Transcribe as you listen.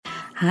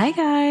Hi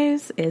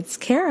guys, it's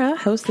Kara,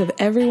 host of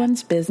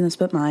Everyone's Business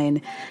But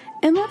Mine.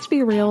 And let's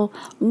be real,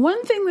 one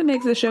thing that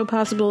makes the show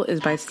possible is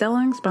by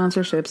selling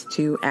sponsorships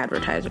to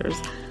advertisers.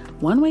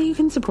 One way you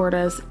can support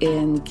us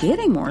in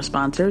getting more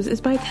sponsors is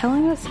by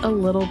telling us a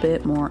little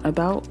bit more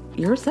about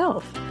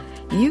yourself.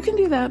 You can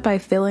do that by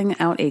filling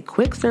out a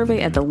quick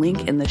survey at the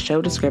link in the show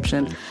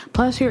description.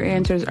 Plus, your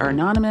answers are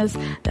anonymous.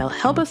 They'll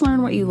help us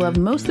learn what you love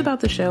most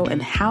about the show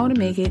and how to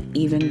make it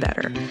even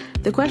better.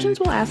 The questions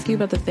will ask you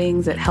about the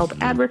things that help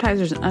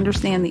advertisers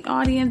understand the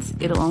audience.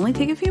 It'll only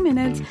take a few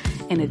minutes,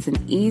 and it's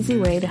an easy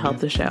way to help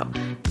the show.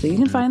 So you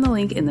can find the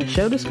link in the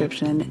show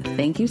description.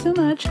 Thank you so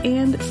much,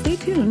 and stay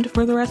tuned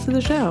for the rest of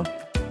the show.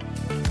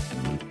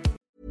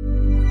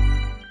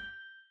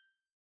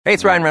 Hey,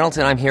 it's Ryan Reynolds,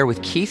 and I'm here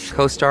with Keith,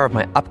 co-star of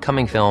my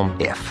upcoming film,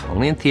 If,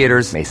 only in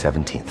theaters May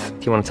 17th.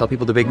 Do you want to tell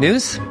people the big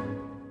news?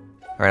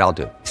 All right, I'll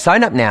do it.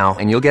 Sign up now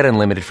and you'll get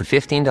unlimited for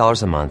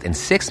 $15 a month and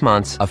 6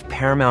 months of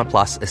Paramount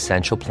Plus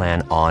Essential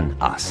Plan on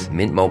us.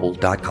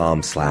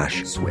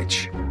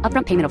 MintMobile.com/switch.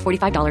 Upfront payment of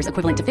 $45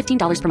 equivalent to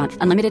 $15 per month.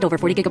 Unlimited over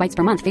 40 gigabytes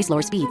per month. Face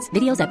lower speeds.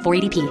 Videos at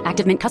 480p.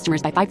 Active Mint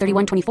customers by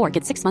 531.24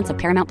 get 6 months of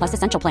Paramount Plus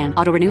Essential Plan.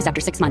 Auto renews after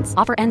 6 months.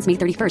 Offer ends May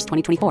 31st,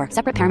 2024.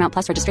 Separate Paramount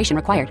Plus registration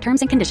required. Terms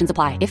and conditions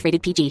apply if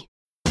rated PG.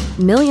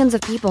 Millions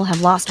of people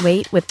have lost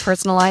weight with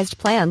personalized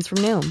plans from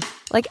Noom.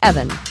 Like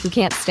Evan, who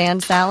can't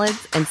stand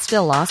salads and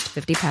still lost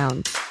 50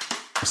 pounds.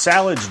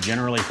 Salads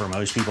generally for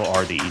most people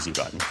are the easy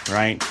button,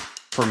 right?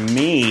 For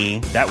me,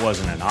 that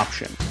wasn't an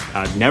option.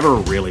 I never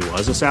really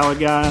was a salad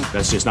guy.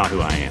 That's just not who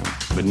I am.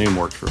 But Noom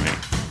worked for me.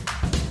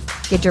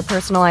 Get your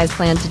personalized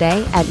plan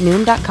today at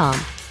Noom.com.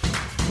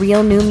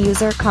 Real Noom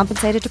user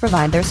compensated to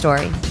provide their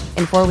story.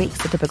 In 4 weeks,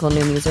 the typical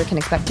Noom user can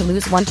expect to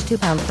lose 1 to 2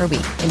 pounds per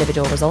week.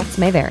 Individual results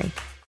may vary.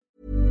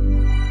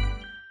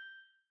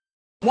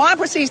 Juan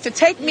proceeds to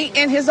take me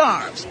in his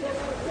arms,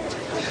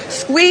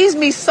 squeezed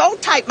me so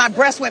tight my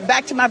breast went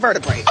back to my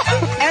vertebrae,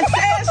 and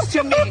says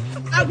to me,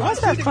 I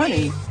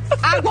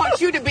want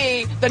you to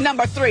be the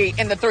number 3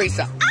 in the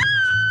threesome.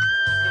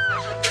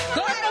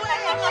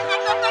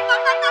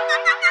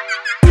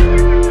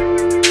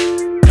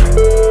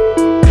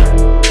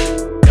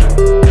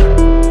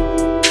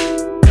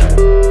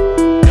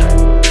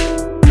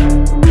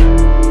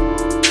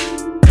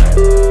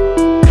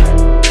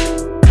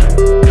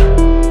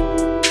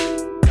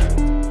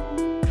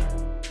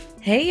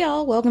 Hey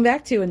y'all, welcome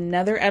back to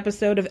another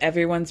episode of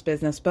Everyone's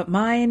Business But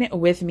Mine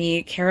with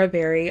me, Kara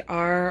Berry,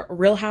 our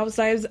Real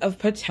Housewives of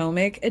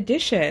Potomac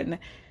edition.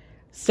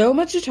 So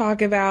much to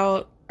talk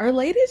about. Our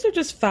ladies are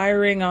just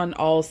firing on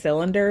all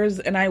cylinders,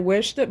 and I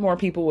wish that more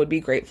people would be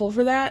grateful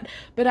for that,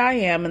 but I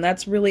am, and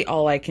that's really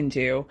all I can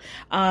do.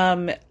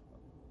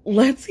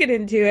 Let's get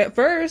into it.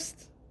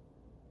 First,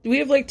 we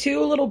have like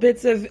 2 little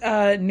bits of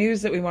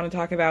news that we want to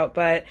talk about,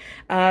 but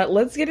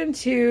let's get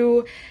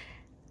into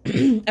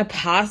a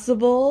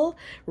possible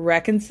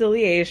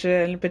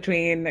reconciliation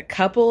between a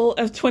couple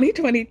of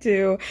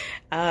 2022,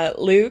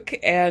 Luke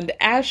and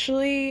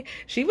Ashley.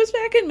 She was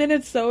back in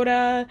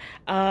Minnesota.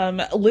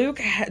 Luke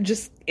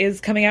just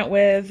is coming out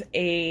with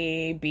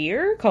a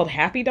beer called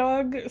Happy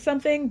Dog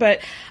something,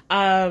 but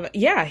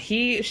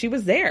she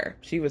was there.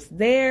 She was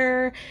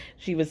there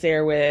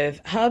with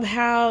Hub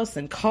House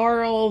and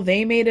Carl.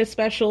 They made a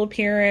special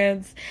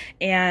appearance,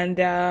 and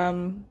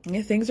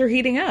things are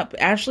heating up.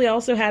 Ashley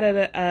also had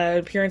an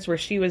appearance where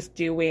she was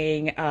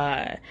doing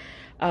a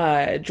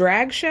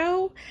drag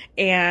show,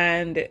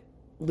 and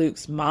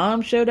Luke's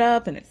mom showed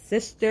up and his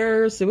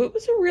sister, so it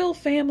was a real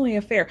family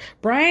affair.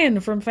 Brian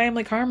from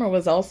Family Karma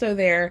was also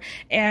there,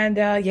 and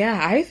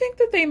I think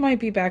that they might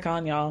be back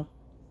on, y'all.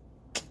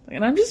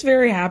 And I'm just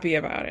very happy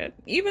about it.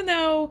 Even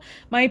though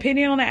my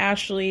opinion on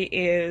Ashley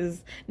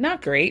is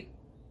not great,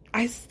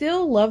 I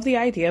still love the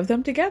idea of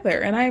them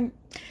together, and I'm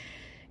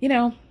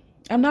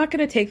not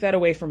going to take that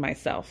away from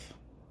myself.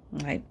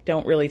 I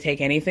don't really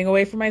take anything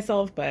away from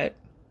myself, but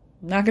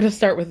I'm not going to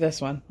start with this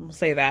one. We'll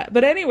say that.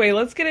 But anyway,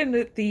 let's get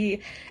into the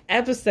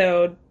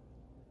episode,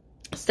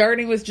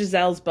 starting with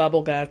Gizelle's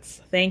bubble guts.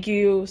 Thank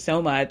you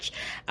so much.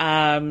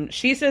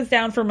 She sits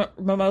down for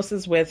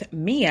mimosas with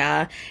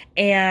Mia,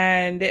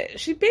 and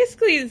she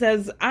basically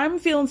says, I'm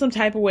feeling some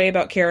type of way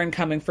about Karen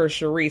coming for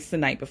Charisse the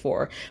night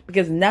before,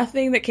 because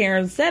nothing that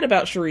Karen said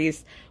about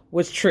Charisse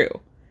was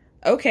true.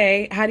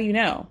 Okay, how do you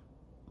know?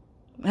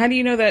 How do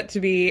you know that to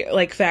be,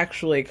 like,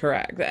 factually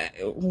correct?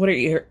 What are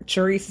you,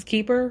 Charisse's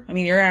keeper? I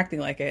mean, you're acting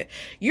like it.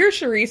 You're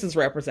Charisse's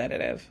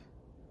representative.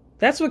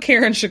 That's what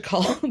Karen should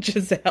call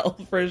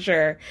Gizelle, for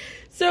sure.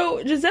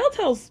 So, Gizelle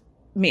tells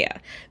Mia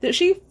that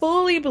she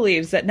fully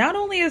believes that not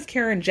only is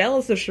Karen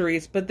jealous of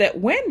Charisse, but that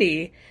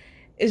Wendy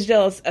is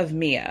jealous of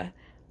Mia.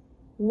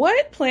 On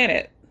what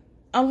planet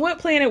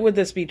would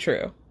this be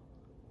true?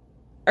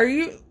 Are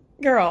you,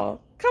 girl,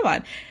 come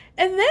on.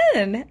 And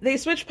then they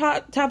switch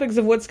topics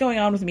of what's going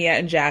on with Mia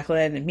and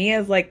Jacqueline. And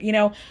Mia's like,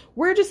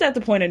 we're just at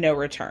the point of no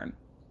return.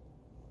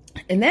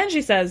 And then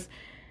she says,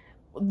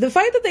 the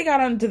fight that they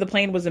got onto the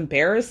plane was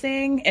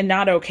embarrassing and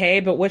not okay.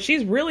 But what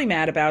she's really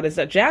mad about is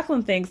that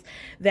Jacqueline thinks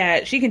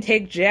that she can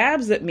take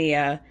jabs at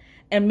Mia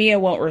and Mia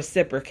won't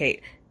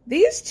reciprocate.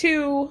 these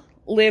two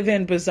live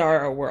in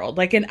Bizarro world,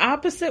 like an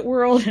opposite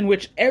world in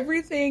which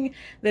everything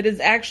that is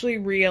actually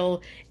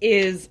real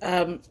is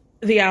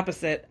the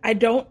opposite. I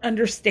don't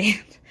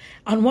understand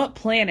on what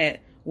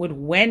planet would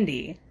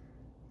Wendy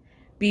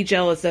be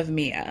jealous of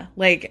Mia.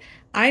 Like,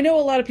 I know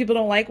a lot of people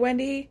don't like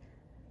Wendy.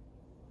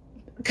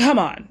 Come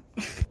on.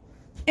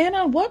 And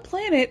on what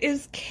planet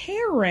is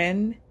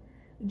Karen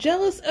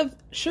jealous of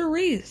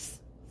Charisse?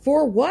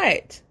 For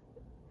what?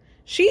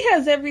 She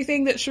has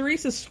everything that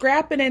Charisse is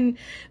scrapping and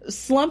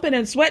slumping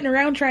and sweating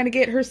around trying to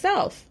get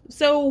herself.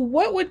 So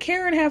what would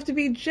Karen have to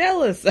be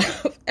jealous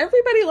of?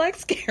 Everybody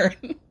likes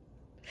Karen.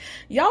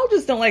 Y'all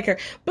just don't like her.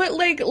 But,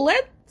 like,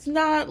 let's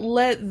not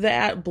let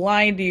that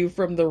blind you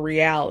from the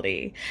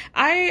reality.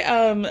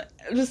 I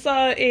just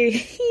saw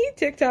a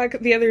TikTok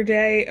the other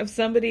day of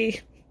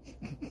somebody...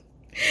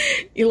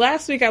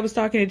 Last week I was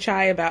talking to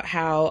Chai about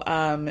how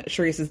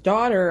Charisse's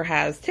daughter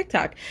has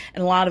TikTok,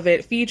 and a lot of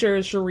it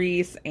features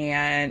Charisse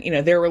and, you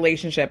know, their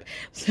relationship.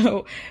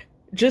 So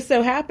just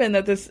so happened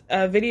that this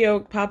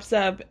video pops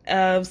up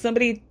of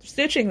somebody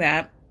stitching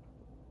that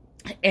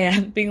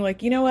and being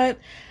like, you know what?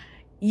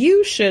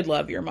 You should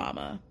love your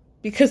mama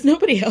because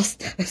nobody else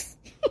does.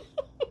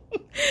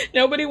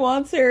 Nobody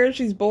wants her.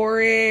 She's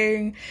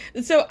boring.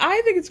 And so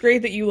I think it's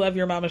great that you love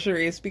your mama,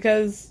 Charisse,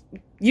 because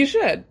you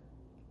should.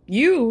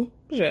 You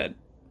should,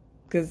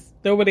 because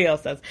nobody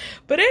else does.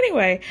 But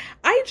anyway,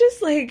 I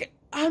just like,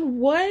 on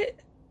what,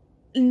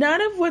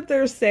 none of what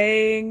they're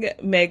saying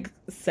makes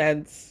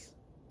sense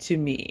to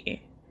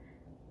me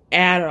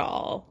at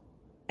all.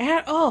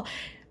 At all.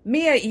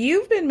 Mia,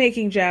 you've been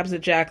making jabs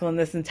at Jacqueline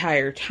this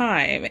entire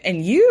time,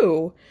 and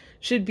you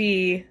should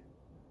be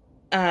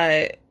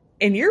in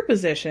your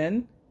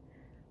position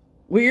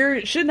where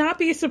you should not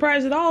be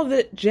surprised at all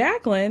that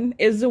Jacqueline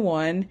is the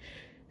one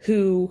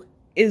who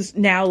is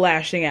now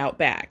lashing out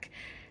back.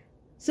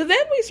 So then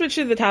we switch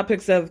to the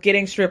topics of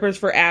getting strippers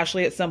for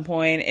Ashley at some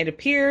point. It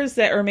appears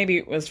that, or maybe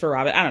it was for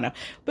Robin, I don't know.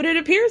 But it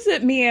appears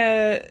that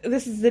Mia,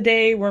 this is the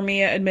day where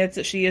Mia admits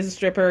that she is a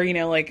stripper, you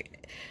know,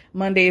 like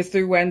Mondays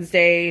through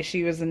Wednesday,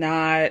 she was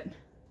not.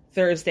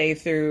 Thursday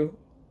through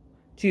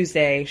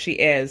Tuesday, she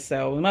is.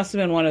 So it must have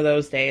been one of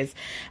those days.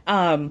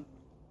 Out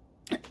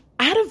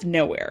of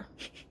nowhere,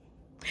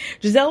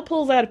 Giselle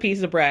pulls out a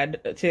piece of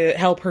bread to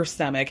help her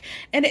stomach.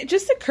 And it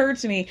just occurred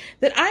to me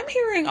that I'm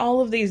hearing all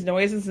of these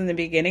noises in the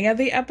beginning of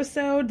the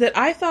episode that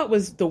I thought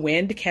was the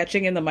wind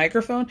catching in the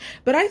microphone.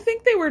 But I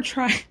think they were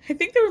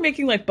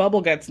making like bubble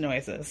guts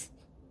noises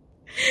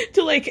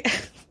to like,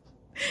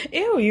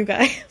 ew, you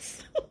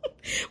guys.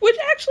 Which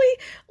actually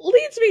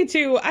leads me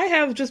to, I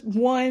have just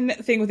one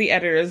thing with the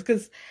editors,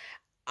 because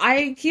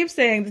I keep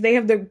saying that they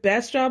have the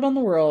best job in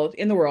the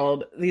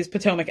world, these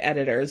Potomac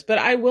editors. But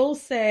I will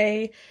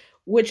say,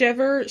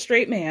 whichever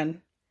straight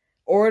man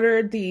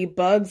ordered the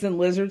bugs and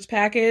lizards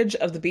package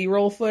of the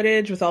B-roll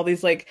footage with all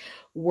these like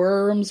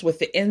worms with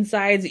the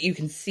insides that you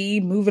can see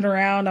moving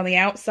around on the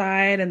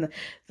outside, and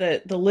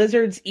the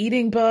lizards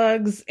eating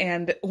bugs,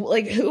 and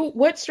like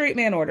what straight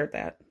man ordered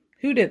that?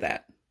 Who did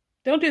that?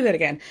 Don't do that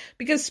again.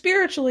 Because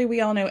spiritually,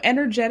 we all know,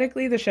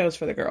 energetically, the show's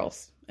for the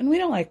girls. And we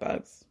don't like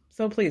bugs.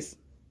 So please,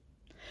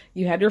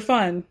 you had your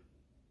fun,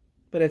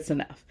 but it's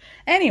enough.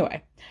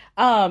 Anyway,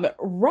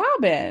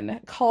 Robin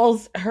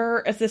calls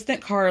her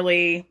assistant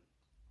Carly.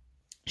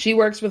 She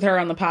works with her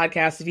on the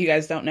podcast. If you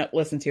guys don't know,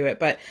 listen to it.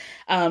 But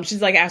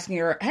she's like asking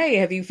her, hey,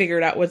 have you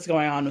figured out what's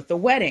going on with the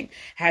wedding?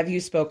 Have you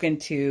spoken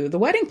to the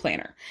wedding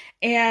planner?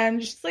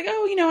 And she's like,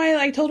 oh, you know,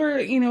 I told her,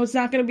 you know, it's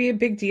not going to be a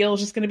big deal.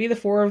 It's just going to be the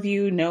four of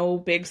you. No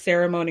big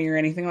ceremony or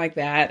anything like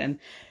that. And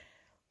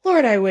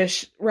Lord, I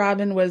wish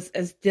Robin was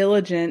as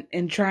diligent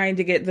in trying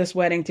to get this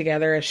wedding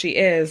together as she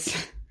is.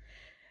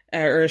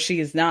 Or she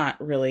is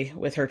not really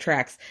with her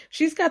tracks.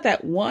 She's got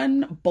that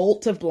one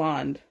bolt of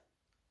blonde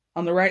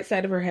on the right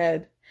side of her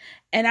head.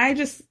 And I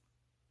just,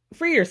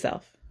 free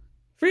yourself.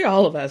 Free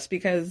all of us,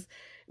 because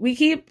we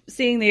keep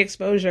seeing the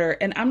exposure,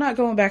 and I'm not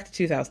going back to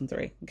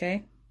 2003,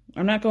 okay?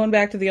 I'm not going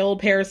back to the old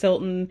Paris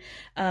Hilton,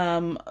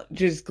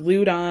 just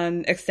glued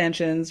on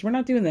extensions. We're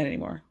not doing that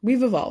anymore.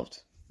 We've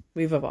evolved.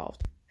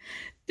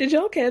 Did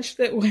y'all catch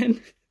that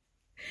when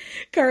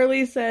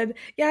Carly said,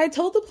 yeah, I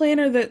told the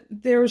planner that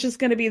there was just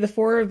going to be the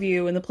four of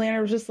you, and the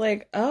planner was just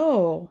like,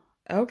 oh,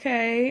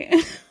 okay.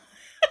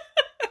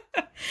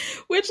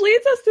 Which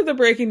leads us to the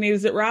breaking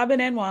news that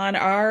Robin and Juan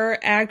are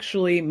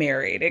actually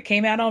married. It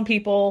came out on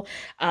People.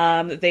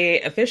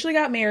 They officially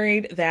got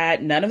married,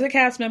 that none of the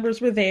cast members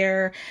were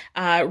there.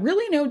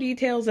 Really no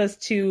details as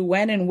to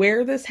when and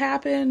where this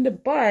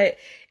happened, but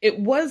it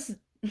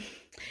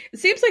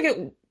seems like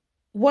it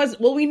was,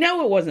 well, we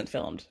know it wasn't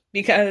filmed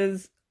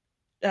because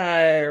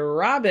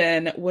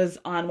Robin was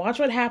on Watch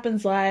What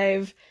Happens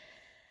Live.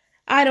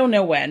 I don't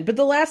know when, but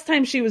the last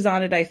time she was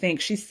on it, I think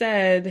she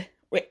said,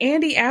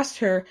 Andy asked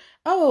her,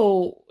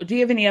 oh, do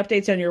you have any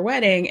updates on your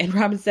wedding? And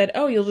Robin said,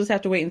 oh, you'll just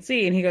have to wait and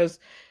see. And he goes,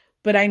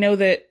 but I know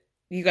that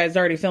you guys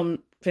already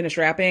finished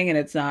wrapping and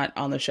it's not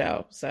on the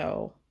show.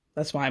 So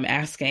that's why I'm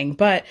asking.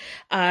 But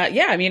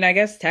yeah, I mean, I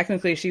guess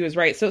technically she was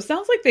right. So it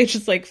sounds like they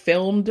just like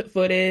filmed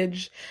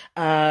footage.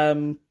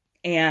 I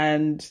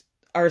and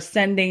are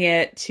sending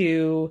it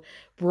to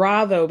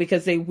Bravo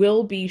because they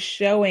will be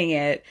showing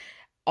it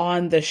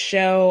on the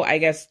show, I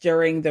guess,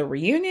 during the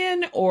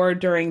reunion or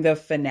during the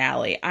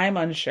finale. I'm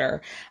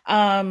unsure.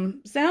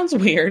 Sounds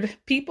weird.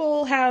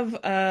 People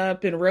have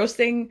been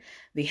roasting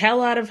the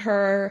hell out of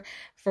her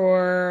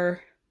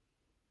for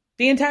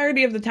the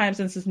entirety of the time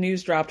since this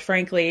news dropped,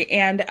 frankly.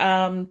 And it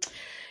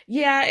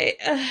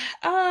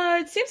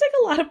seems like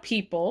a lot of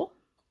people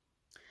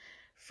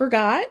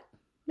forgot,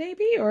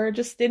 maybe, or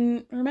just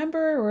didn't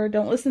remember, or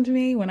don't listen to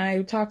me when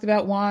I talked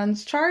about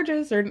Juan's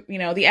charges, or,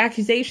 the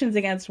accusations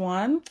against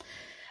Juan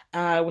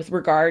with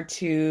regard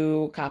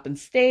to Coppin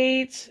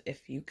State.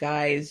 If you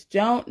guys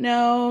don't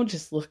know,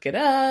 just look it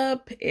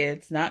up.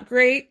 It's not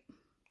great.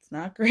 It's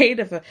not great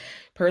if a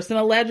person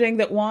alleging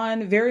that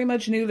Juan very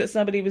much knew that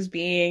somebody was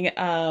being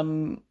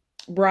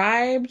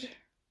bribed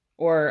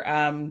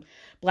or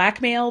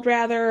blackmailed,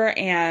 rather,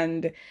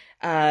 and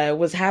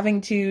was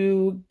having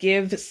to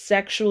give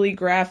sexually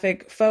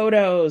graphic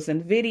photos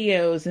and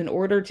videos in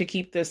order to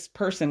keep this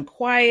person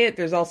quiet.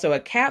 There's also a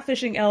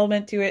catfishing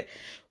element to it.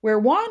 Where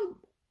Juan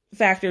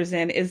factors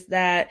in is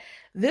that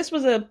this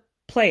was a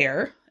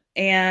player,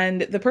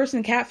 and the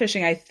person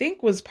catfishing, I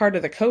think, was part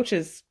of the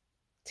coach's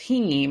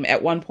team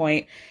at one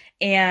point,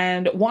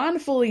 and Juan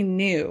fully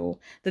knew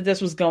that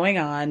this was going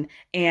on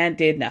and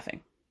did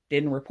nothing.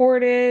 Didn't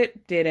report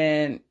it,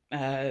 didn't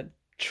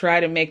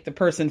try to make the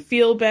person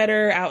feel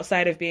better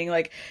outside of being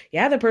like,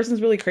 yeah, the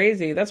person's really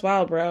crazy. That's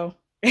wild, bro.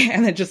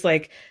 And then just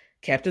like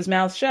kept his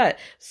mouth shut.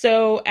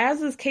 So as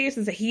this case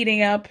is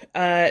heating up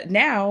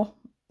now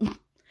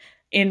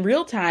in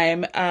real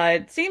time,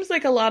 it seems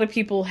like a lot of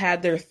people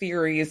had their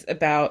theories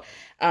about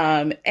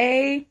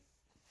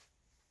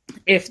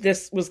if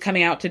this was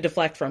coming out to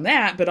deflect from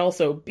that, but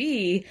also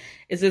B,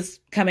 is this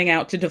coming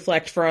out to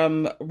deflect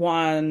from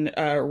Juan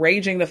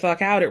raging the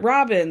fuck out at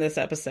Robin this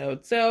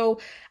episode? So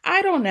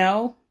I don't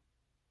know.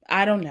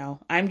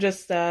 I'm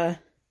just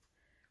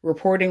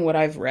reporting what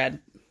I've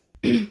read.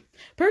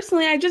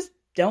 Personally, I just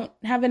don't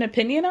have an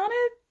opinion on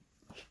it.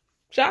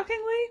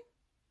 Shockingly.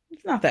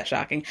 It's not that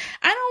shocking.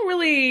 I don't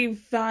really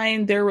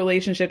find their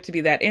relationship to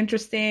be that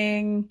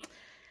interesting.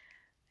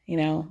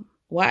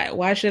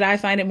 Why should I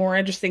find it more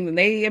interesting than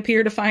they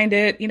appear to find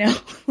it?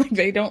 Like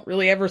they don't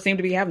really ever seem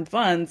to be having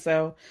fun.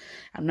 So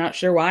I'm not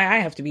sure why I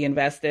have to be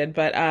invested,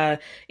 but,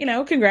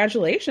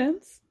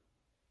 congratulations.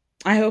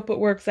 I hope it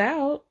works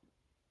out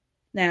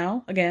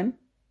now, again,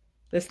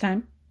 this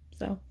time.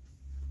 So.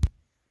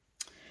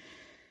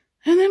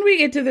 And then we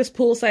get to this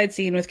poolside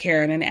scene with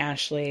Karen and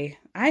Ashley.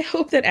 I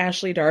hope that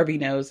Ashley Darby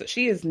knows that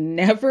she is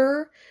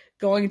never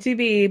going to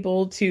be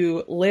able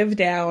to live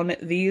down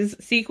these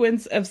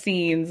sequence of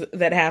scenes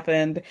that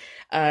happened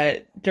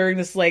during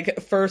this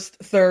first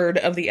third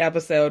of the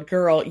episode.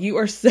 Girl, you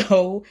are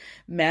so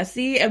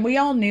messy, and we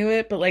all knew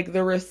it, but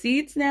the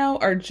receipts now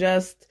are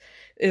just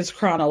is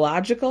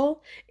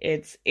chronological.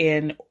 It's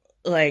in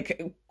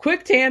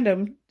quick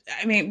tandem.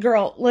 I mean,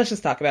 girl, let's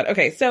just talk about it.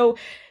 Okay, so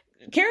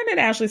Karen and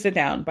Ashley sit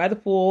down by the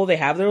pool. They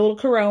have their little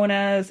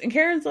Coronas, and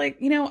Karen's like,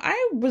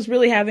 I was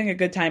really having a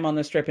good time on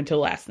this trip until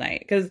last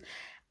night, because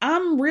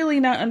I'm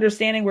really not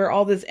understanding where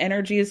all this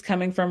energy is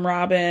coming from,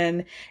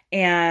 Robin,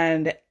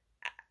 and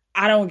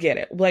I don't get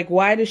it.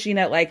 Why does she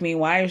not like me?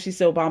 Why is she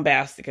so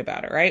bombastic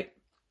about it, right?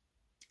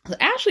 So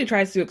Ashley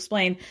tries to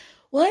explain,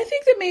 well, I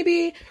think that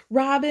maybe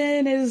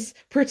Robin is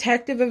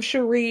protective of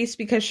Charisse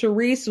because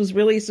Charisse was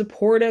really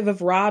supportive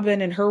of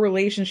Robin and her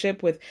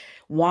relationship with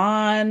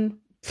Juan.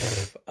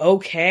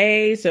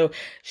 Okay, so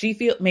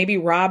maybe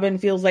Robin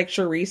feels like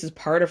Charisse is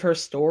part of her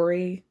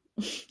story.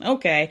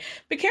 Okay,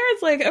 but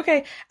Karen's like,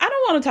 okay, I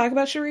don't want to talk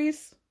about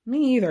Charisse.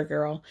 Me either,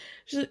 girl.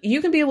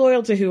 You can be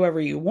loyal to whoever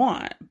you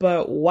want,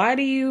 but why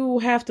do you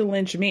have to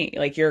lynch me?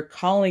 You're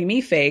calling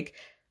me fake,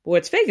 but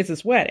what's fake is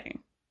this wedding.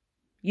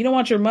 You don't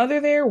want your mother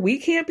there? We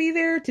can't be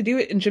there to do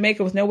it in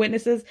Jamaica with no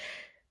witnesses?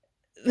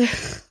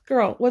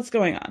 Girl, what's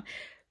going on?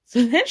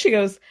 So then she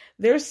goes,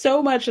 there's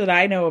so much that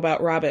I know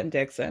about Robin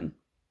Dixon.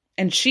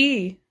 And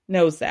she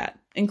knows that,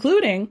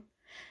 including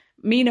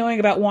me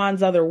knowing about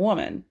Juan's other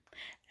woman.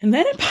 And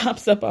then it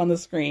pops up on the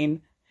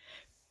screen,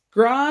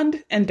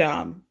 Grand and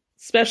Dom,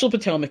 Special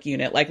Potomac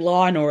Unit, like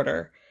Law and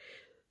Order.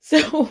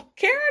 So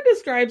Karen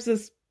describes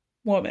this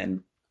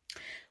woman,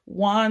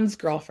 Juan's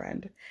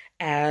girlfriend,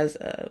 as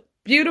a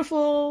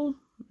beautiful,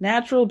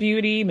 natural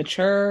beauty,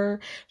 mature.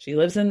 She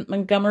lives in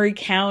Montgomery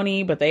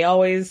County, but they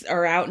always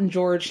are out in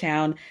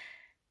Georgetown.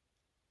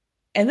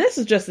 And this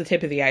is just the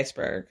tip of the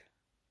iceberg.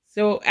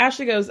 So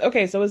Ashley goes,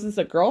 okay, so is this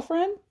a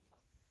girlfriend?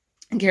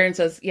 And Karen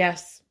says,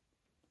 yes.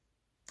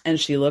 And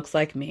she looks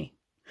like me.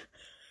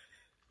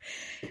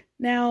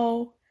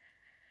 Now,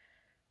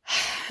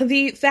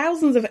 the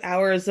thousands of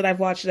hours that I've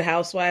watched The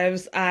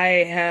Housewives, I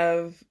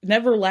have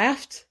never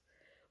laughed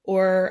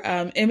or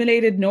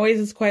emanated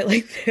noises quite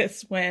like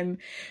this when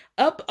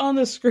up on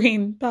the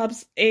screen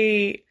pops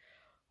a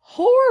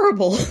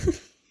horrible,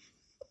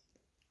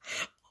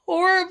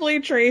 horribly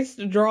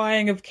traced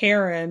drawing of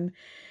Karen.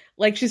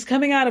 Like she's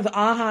coming out of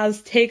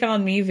Aha's Take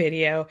On Me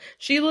video.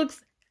 She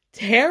looks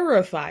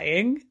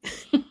terrifying.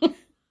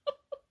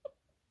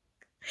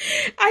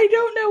 I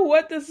don't know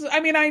what this is. I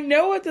mean, I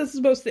know what this is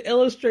supposed to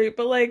illustrate,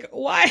 but like,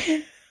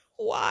 why?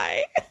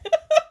 Why?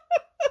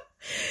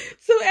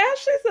 So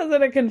Ashley says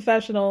in a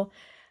confessional,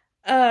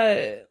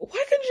 why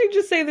couldn't she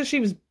just say that she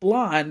was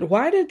blonde?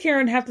 Why did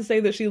Karen have to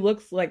say that she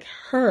looks like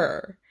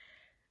her?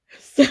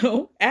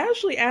 So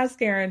Ashley asks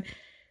Karen,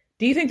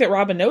 do you think that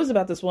Robin knows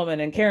about this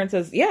woman? And Karen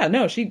says, yeah,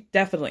 no, she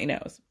definitely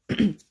knows.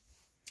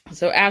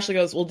 So Ashley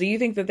goes, well, do you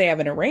think that they have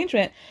an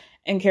arrangement?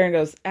 And Karen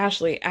goes,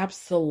 Ashley,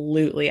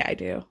 absolutely I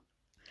do.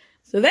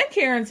 So then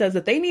Karen says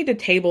that they need to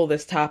table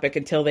this topic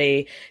until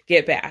they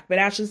get back. But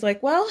Ashley's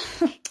like, well,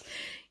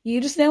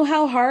 you just know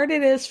how hard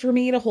it is for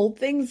me to hold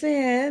things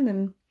in.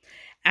 And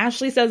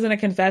Ashley says in a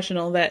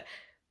confessional that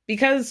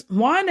because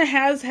Juan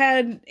has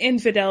had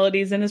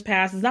infidelities in his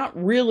past, it's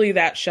not really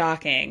that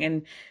shocking.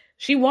 And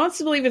she wants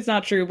to believe it's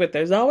not true, but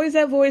there's always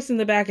that voice in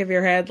the back of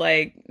your head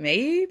like,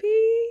 maybe?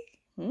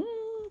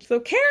 So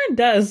Karen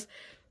does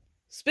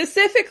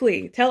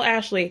specifically tell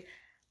Ashley,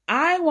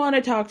 I want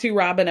to talk to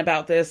Robin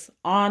about this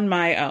on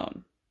my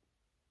own.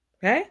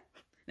 Okay?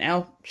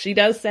 Now, she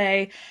does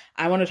say,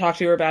 I want to talk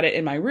to her about it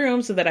in my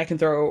room so that I can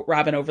throw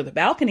Robin over the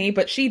balcony,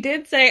 but she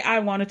did say, I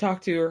want to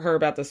talk to her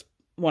about this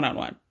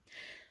one-on-one.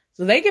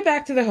 So they get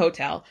back to the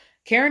hotel.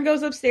 Karen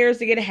goes upstairs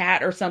to get a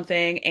hat or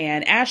something,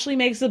 and Ashley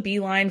makes a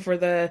beeline for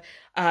the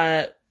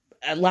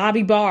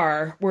lobby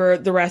bar where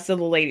the rest of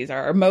the ladies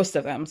are, or most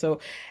of them. So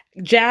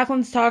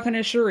Jacqueline's talking to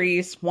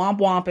Charisse,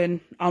 womp-womping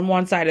on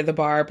one side of the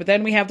bar, but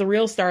then we have the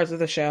real stars of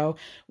the show,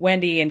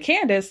 Wendy and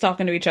Candace,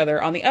 talking to each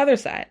other on the other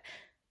side.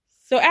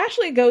 So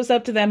Ashley goes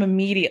up to them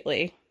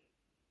immediately.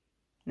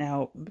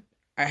 Now,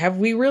 have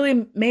we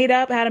really made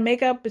up how to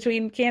make up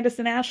between Candace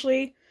and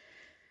Ashley?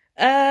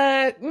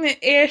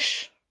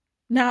 Ish.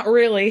 Not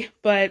really,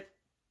 but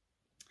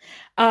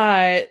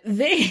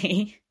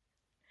she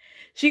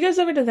goes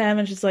over to them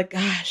and she's like,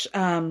 gosh,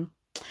 I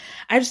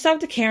just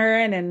talked to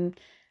Karen and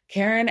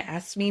Karen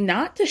asked me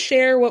not to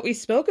share what we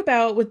spoke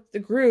about with the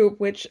group,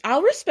 which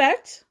I'll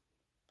respect.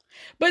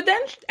 But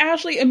then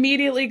Ashley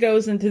immediately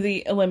goes into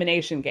the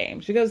elimination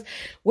game. She goes,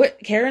 what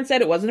Karen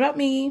said, it wasn't about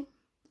me.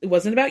 It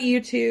wasn't about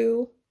you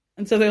two.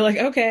 And so they're like,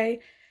 okay,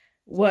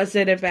 was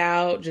it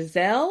about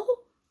Giselle?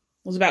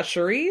 Was it about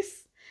Charisse?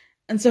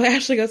 And so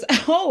Ashley goes,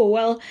 oh,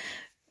 well,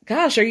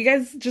 gosh, are you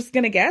guys just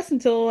going to guess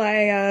until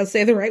I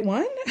say the right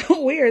one?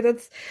 Weird.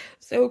 That's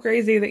so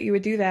crazy that you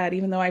would do that,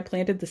 even though I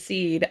planted the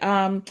seed.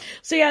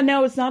 So yeah,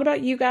 no, it's not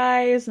about you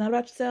guys. Not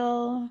about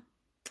Giselle.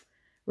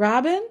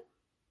 Robin?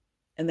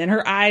 And then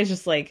her eyes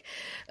just like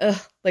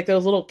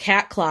those little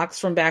cat clocks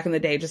from back in the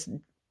day, just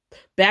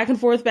back and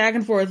forth,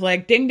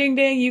 like ding, ding,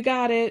 ding, you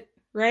got it,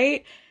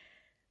 right?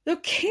 So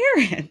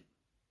Karen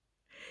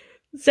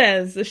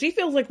says that she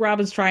feels like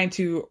Robin's trying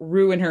to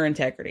ruin her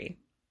integrity.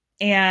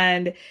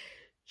 And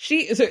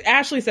so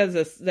Ashley says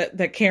this,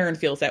 that Karen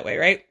feels that way,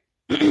 right?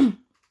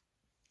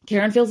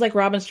 Karen feels like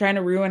Robin's trying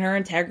to ruin her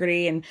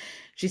integrity. And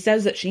she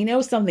says that she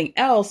knows something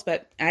else,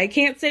 but I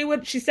can't say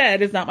what she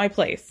said. It's not my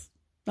place.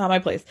 Not my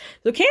place.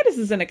 So Candace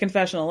is in a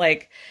confessional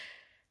like,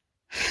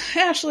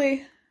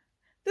 Ashley,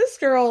 this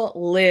girl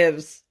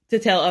lives to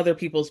tell other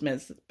people's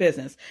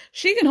business.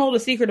 She can hold a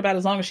secret about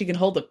as long as she can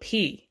hold a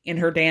pee in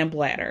her damn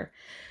bladder.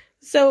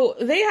 So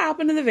they hop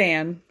into the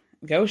van,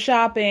 go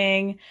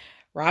shopping.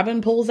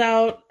 Robin pulls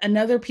out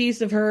another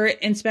piece of her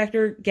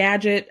Inspector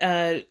Gadgets,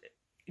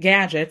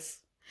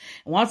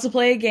 and wants to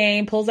play a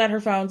game, pulls out her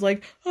phone's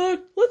like,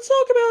 let's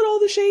talk about all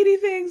the shady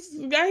things.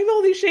 I have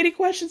all these shady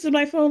questions in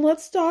my phone.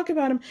 Let's talk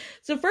about them.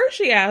 So first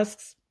she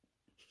asks,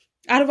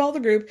 out of all the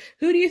group,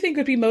 who do you think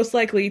would be most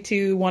likely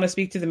to want to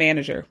speak to the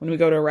manager when we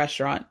go to a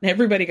restaurant? And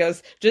everybody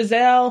goes,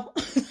 Giselle.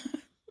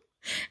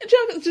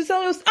 And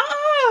Giselle goes,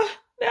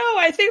 no,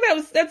 I think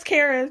that's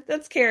Karen.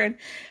 That's Karen.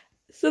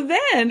 So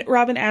then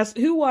Robin asks,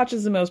 who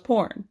watches the most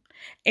porn?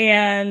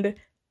 And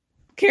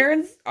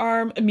Karen's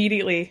arm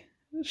immediately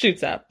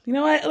shoots up. You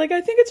know, I think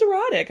it's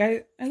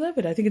erotic. I love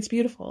it. I think it's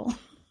beautiful.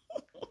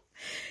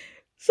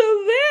 So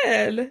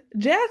then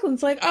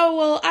Jacqueline's like, oh,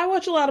 well, I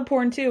watch a lot of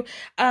porn too.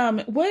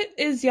 What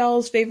is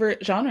y'all's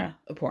favorite genre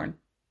of porn?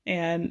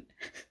 And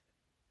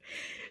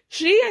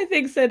she, I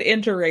think, said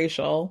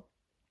interracial,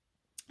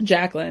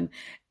 Jacqueline.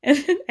 And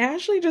then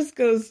Ashley just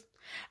goes,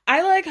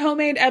 I like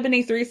homemade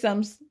ebony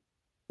threesomes.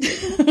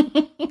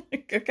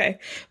 Okay.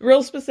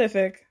 Real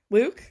specific.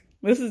 Luke,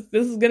 this is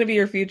going to be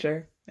your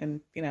future. And,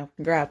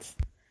 congrats.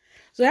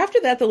 So after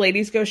that, the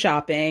ladies go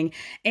shopping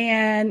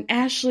and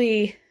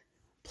Ashley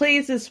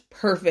plays this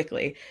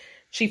perfectly.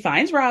 She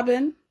finds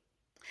Robin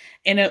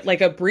in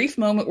a brief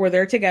moment where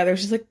they're together.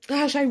 She's like,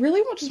 gosh, I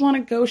really just want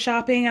to go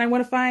shopping and I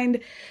want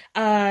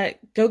to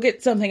go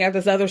get something at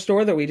this other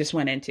store that we just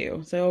went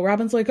into. So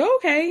Robin's like, oh,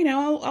 okay,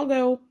 I'll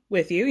go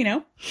with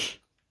you,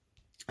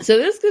 So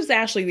this gives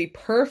Ashley the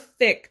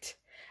perfect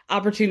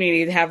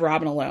opportunity to have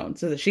Robin alone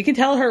so that she can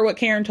tell her what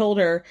Karen told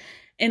her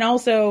and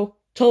also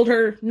told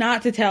her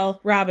not to tell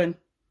Robin.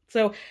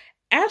 So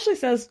Ashley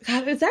says,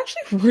 God, it's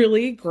actually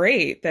really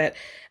great that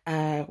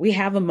we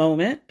have a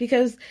moment,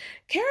 because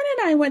Karen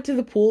and I went to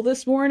the pool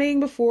this morning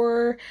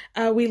before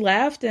we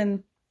left,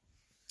 and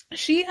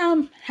she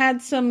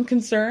had some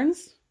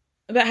concerns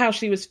about how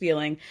she was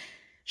feeling.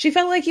 She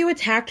felt like you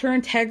attacked her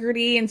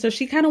integrity, and so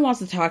she kind of wants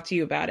to talk to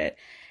you about it.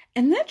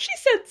 And then she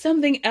said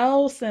something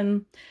else,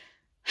 and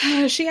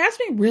she asked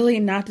me really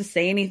not to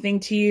say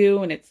anything to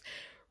you, and it's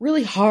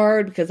really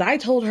hard because I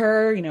told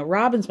her,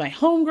 Robin's my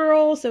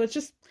homegirl, so it's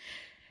just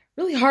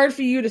really hard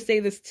for you to say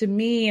this to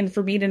me and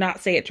for me to not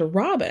say it to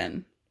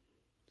Robin.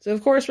 So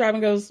of course Robin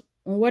goes,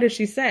 well, what did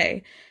she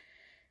say?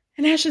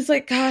 And Ashley's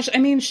like, gosh,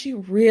 she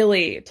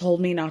really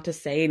told me not to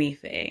say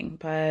anything,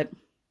 but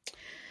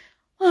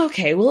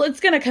okay, well, it's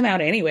going to come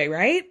out anyway,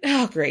 right?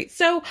 Oh, great.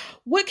 So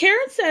what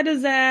Karen said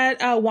is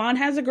that Juan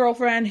has a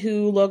girlfriend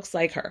who looks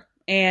like her,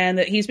 and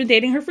that he's been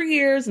dating her for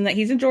years, and that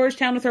he's in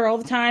Georgetown with her all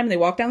the time, and they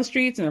walk down the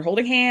streets and they're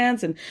holding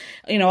hands and,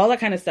 all that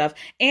kind of stuff,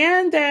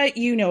 and that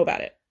you know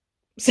about it.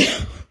 So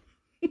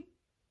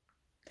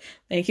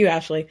thank you,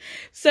 Ashley.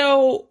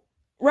 So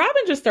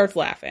Robin just starts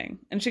laughing,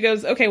 and she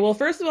goes, okay, well,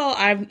 first of all,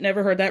 I've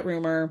never heard that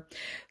rumor.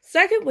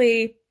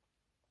 Secondly,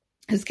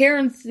 has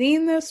Karen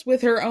seen this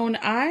with her own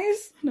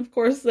eyes? And of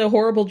course, the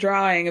horrible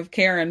drawing of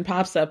Karen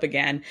pops up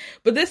again,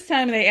 but this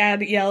time they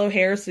add yellow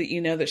hair so that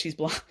you know that she's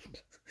blonde.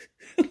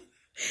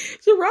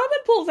 So Robin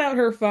pulls out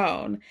her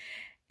phone,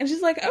 and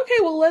she's like, okay,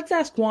 well, let's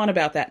ask Juan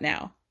about that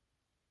now.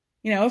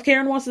 If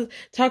Karen wants to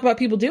talk about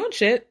people doing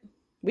shit,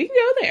 we can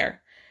go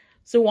there.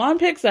 So Juan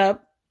picks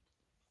up,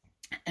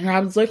 and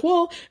Robin's like,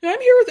 well, I'm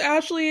here with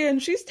Ashley,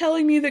 and she's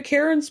telling me that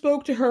Karen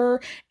spoke to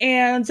her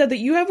and said that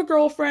you have a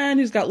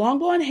girlfriend who's got long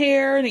blonde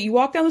hair, and that you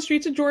walk down the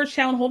streets of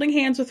Georgetown holding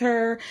hands with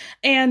her.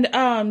 And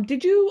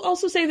did you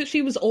also say that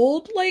she was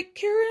old like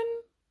Karen?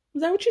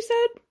 Is that what you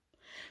said?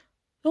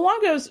 So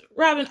Juan goes,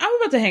 Robin, I'm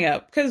about to hang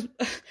up, because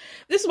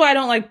this is why I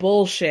don't like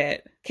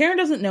bullshit. Karen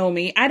doesn't know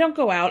me. I don't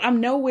go out.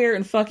 I'm nowhere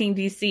in fucking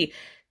DC.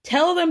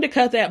 Tell them to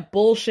cut that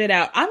bullshit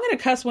out. I'm going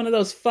to cuss one of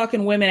those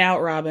fucking women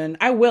out, Robin.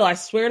 I will. I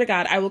swear to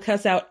God, I will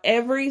cuss out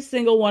every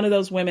single one of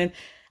those women.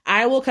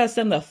 I will cuss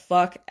them the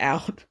fuck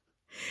out.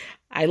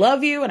 I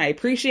love you and I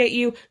appreciate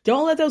you.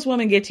 Don't let those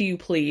women get to you,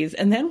 please.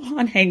 And then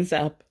Juan hangs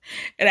up.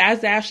 And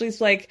as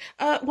Ashley's like,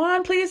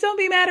 Juan, please don't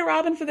be mad at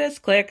Robin for this.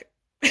 Click.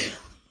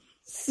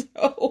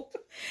 So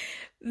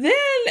then,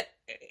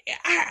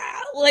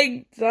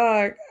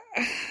 dog.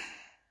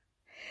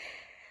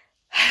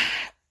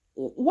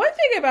 One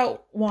thing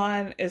about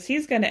Juan is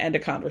he's going to end a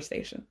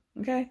conversation,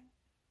 okay?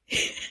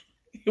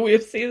 We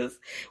have seen this.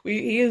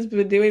 He has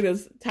been doing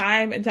this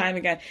time and time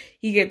again.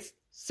 He gets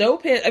so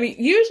pissed.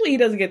 Usually he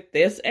doesn't get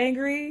this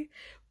angry,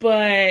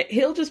 but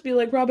he'll just be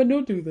like, Robin,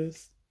 don't do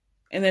this.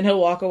 And then he'll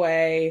walk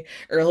away,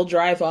 or he'll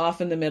drive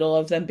off in the middle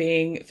of them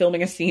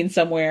filming a scene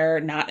somewhere,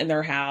 not in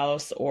their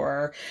house,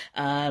 or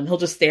he'll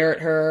just stare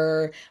at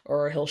her,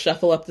 or he'll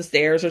shuffle up the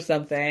stairs or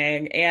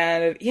something.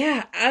 And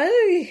yeah,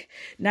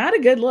 not a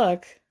good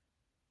look.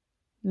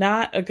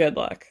 Not a good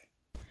look.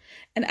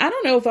 And I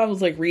don't know if I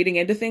was reading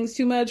into things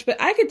too much,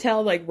 but I could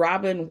tell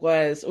Robin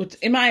was,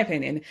 in my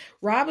opinion,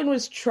 Robin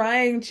was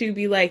trying to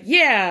be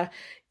yeah,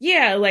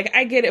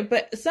 I get it.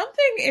 But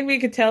something in me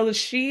could tell that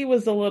she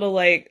was a little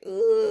I'm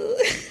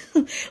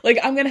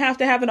going to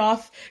have an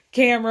off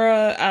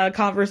camera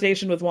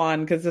conversation with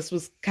Juan, because this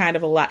was kind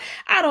of a lot.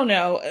 I don't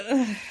know.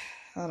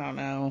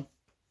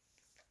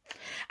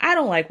 I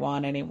don't like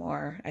Juan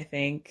anymore. I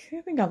think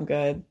I'm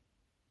good.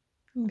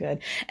 I'm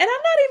good. And I'm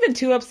not even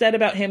too upset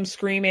about him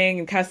screaming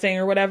and cussing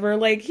or whatever.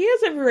 He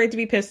has every right to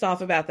be pissed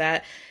off about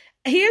that.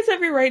 He has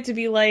every right to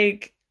be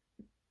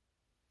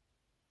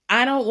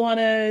I don't want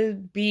to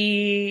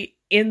be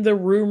in the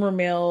rumor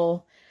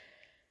mill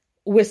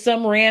with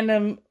some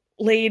random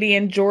lady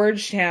in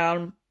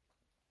Georgetown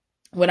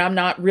when I'm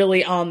not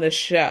really on the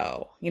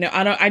show.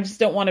 I just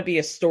don't want to be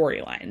a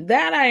storyline.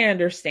 That I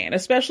understand,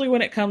 especially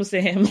when it comes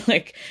to him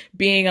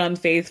being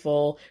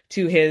unfaithful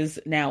to his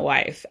now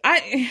wife.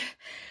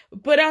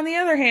 But on the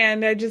other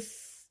hand,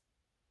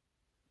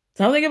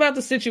 something about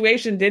the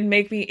situation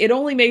it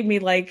only made me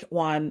like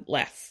Juan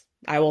less.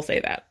 I will say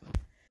that.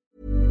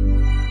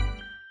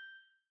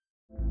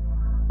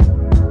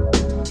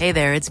 Hey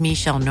there, it's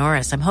Michelle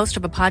Norris. I'm host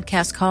of a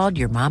podcast called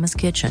Your Mama's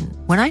Kitchen.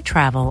 When I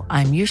travel,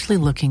 I'm usually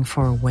looking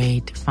for a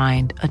way to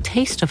find a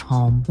taste of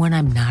home when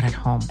I'm not at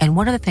home. And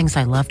one of the things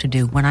I love to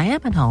do when I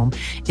am at home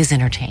is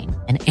entertain.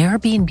 And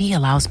Airbnb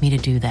allows me to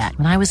do that.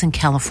 When I was in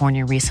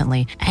California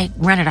recently, I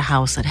rented a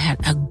house that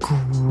had a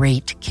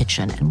great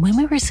kitchen. And when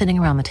we were sitting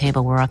around the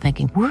table, we're all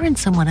thinking, we're in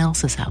someone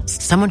else's house.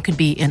 Someone could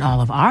be in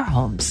all of our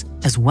homes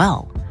as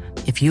well.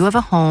 If you have a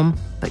home,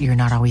 but you're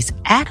not always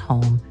at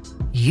home,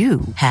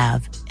 you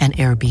have an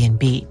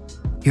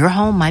Airbnb. Your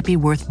home might be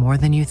worth more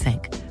than you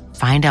think.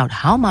 Find out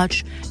how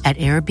much at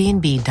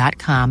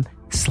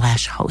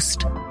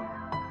airbnb.com/host.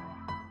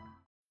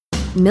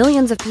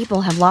 Millions of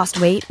people have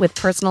lost weight with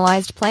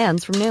personalized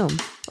plans from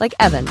Noom. Like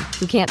Evan,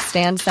 who can't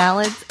stand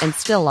salads and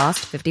still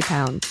lost 50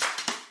 pounds.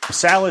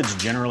 Salads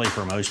generally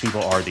for most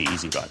people are the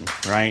easy button,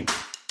 right?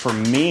 For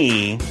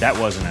me, that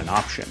wasn't an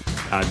option.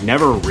 I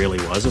never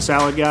really was a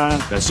salad guy.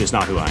 That's just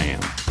not who I am.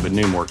 But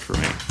Noom worked for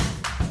me.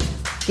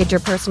 Get your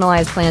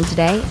personalized plan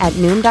today at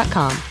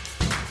Noom.com.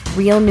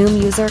 Real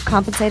Noom user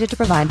compensated to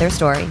provide their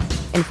story.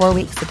 In 4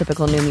 weeks, the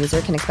typical Noom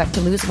user can expect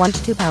to lose 1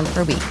 to 2 pounds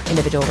per week.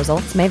 Individual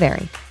results may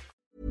vary.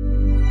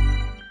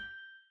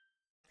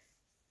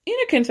 In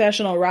a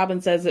confessional,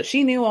 Robin says that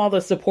she knew all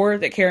the support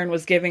that Karen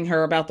was giving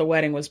her about the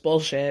wedding was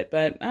bullshit,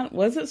 but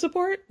was it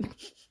support?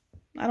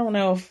 I don't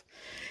know if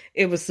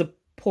it was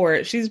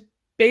support. She's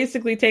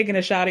basically taking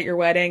a shot at your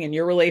wedding and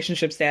your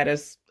relationship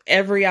status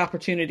every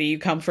opportunity you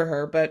come for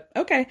her, but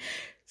okay.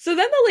 So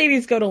then the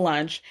ladies go to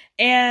lunch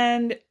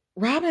and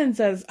Robin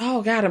says,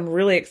 oh God, I'm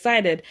really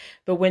excited.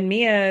 But when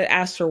Mia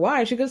asks her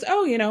why, she goes,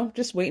 oh,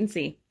 just wait and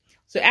see.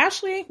 So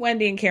Ashley,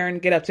 Wendy, and Karen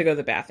get up to go to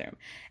the bathroom.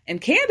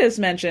 And Candace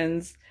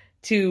mentions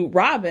to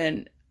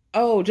Robin,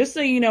 oh, just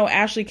so you know,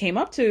 Ashley came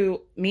up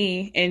to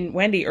me and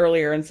Wendy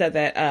earlier and said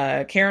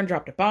that Karen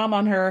dropped a bomb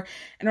on her.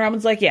 And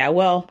Robin's like, yeah,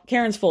 well,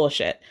 Karen's full of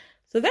shit.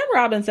 So then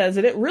Robin says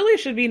that it really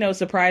should be no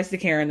surprise to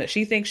Karen that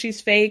she thinks she's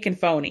fake and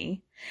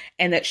phony.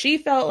 And that she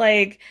felt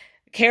like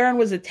Karen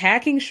was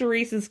attacking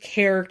Charisse's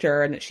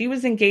character and that she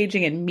was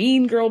engaging in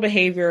mean girl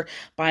behavior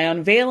by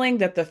unveiling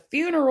that the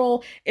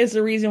funeral is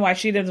the reason why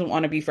she doesn't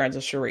want to be friends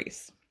with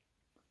Charisse.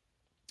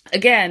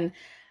 Again,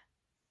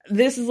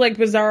 this is like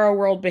bizarro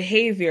world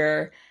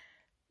behavior.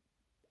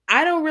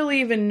 I don't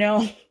really even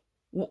know.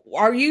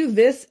 Are you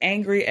this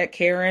angry at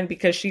Karen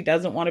because she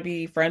doesn't want to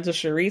be friends with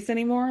Charisse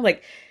anymore?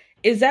 Like,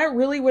 is that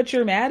really what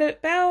you're mad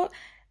about?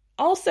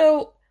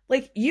 Also,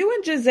 like, you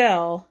and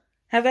Giselle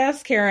have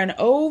asked Karen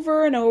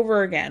over and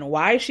over again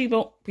why she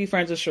won't be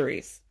friends with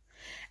Charisse.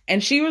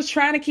 And she was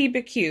trying to keep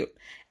it cute.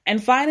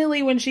 And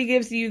finally, when she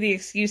gives you the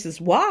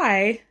excuses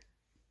why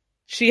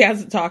she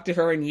hasn't talked to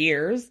her in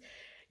years,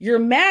 you're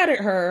mad at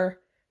her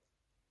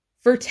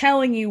for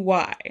telling you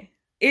why.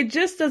 It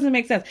just doesn't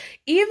make sense.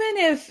 Even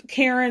if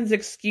Karen's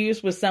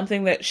excuse was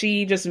something that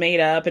she just made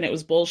up and it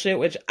was bullshit,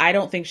 which I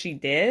don't think she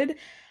did,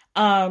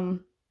 I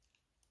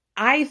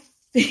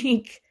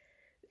think,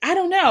 I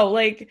don't know,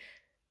 like,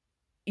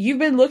 you've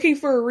been looking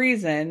for a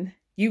reason.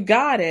 You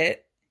got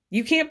it.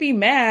 You can't be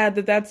mad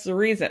that that's the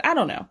reason. I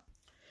don't know.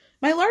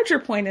 My larger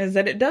point is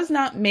that it does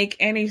not make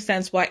any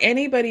sense why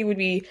anybody would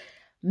be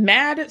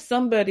mad at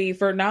somebody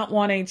for not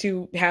wanting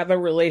to have a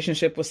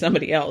relationship with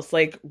somebody else.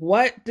 Like,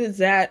 what does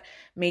that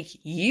make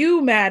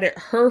you mad at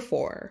her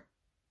for?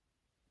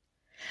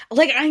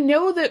 Like, I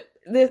know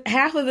that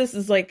half of this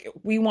is like,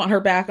 we want her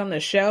back on the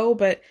show,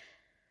 but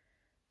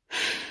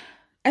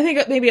I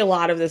think maybe a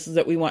lot of this is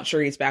that we want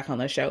Charisse back on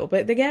the show,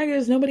 but the gag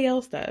is nobody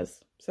else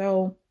does.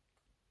 So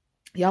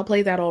y'all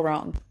played that all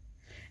wrong.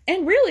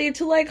 And really,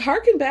 to like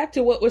harken back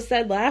to what was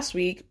said last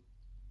week,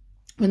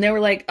 when they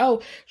were like,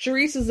 oh,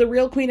 Charisse is the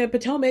real queen of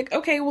Potomac.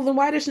 Okay, well then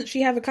why doesn't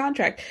she have a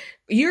contract?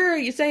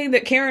 You're saying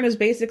that Karen is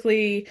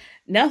basically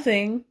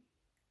nothing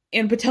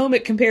in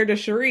Potomac compared to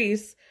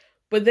Charisse,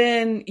 but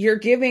then you're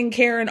giving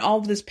Karen all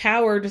of this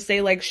power to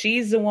say like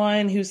she's the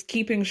one who's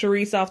keeping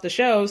Charisse off the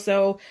show.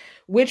 So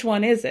which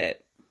one is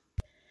it?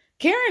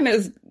 Karen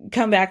has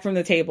come back from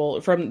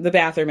the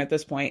bathroom at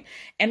this point,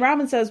 and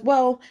Robin says,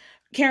 well,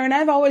 Karen,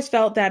 I've always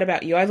felt that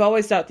about you. I've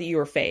always thought that you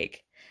were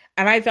fake.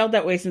 And I felt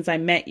that way since I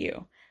met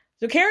you.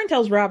 So Karen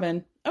tells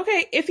Robin,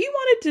 okay, if you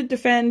wanted to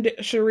defend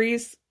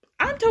Charisse,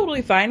 I'm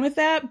totally fine with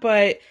that,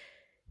 but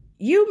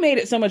you made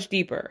it so much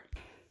deeper.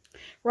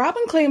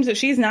 Robin claims that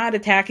she's not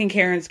attacking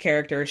Karen's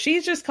character.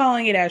 She's just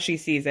calling it as she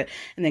sees it.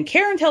 And then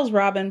Karen tells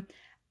Robin,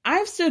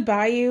 I've stood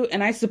by you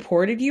and I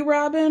supported you,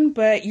 Robin,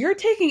 but you're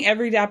taking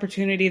every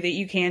opportunity that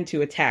you can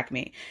to attack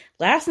me.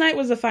 Last night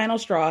was the final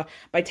straw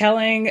by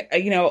telling,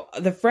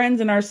 the friends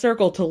in our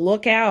circle to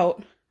look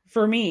out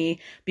for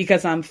me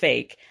because I'm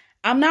fake.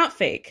 I'm not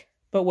fake.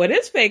 But what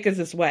is fake is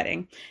this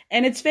wedding.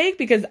 And it's fake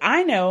because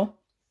I know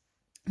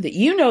that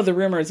you know the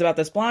rumors about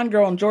this blonde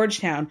girl in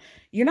Georgetown.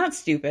 You're not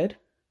stupid.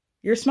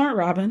 You're smart,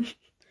 Robin.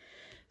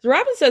 So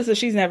Robin says that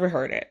she's never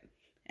heard it.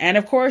 And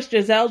of course,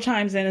 Giselle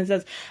chimes in and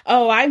says,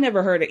 oh, I've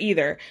never heard it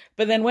either.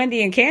 But then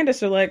Wendy and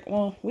Candace are like,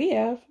 well, we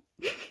have.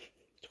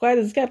 It's quite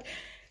as kept.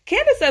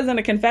 Candace says in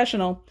a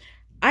confessional,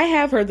 I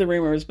have heard the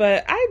rumors,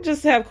 but I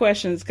just have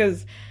questions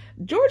because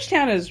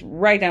Georgetown is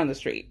right down the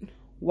street.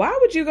 Why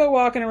would you go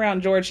walking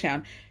around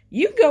Georgetown?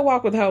 You can go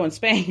walk with Ho in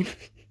Spain.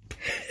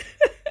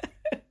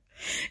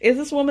 Is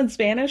this woman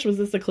Spanish? Was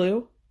this a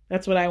clue?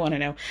 That's what I want to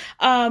know.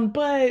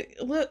 But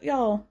look,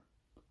 y'all,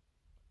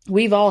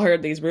 we've all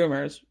heard these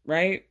rumors,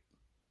 right?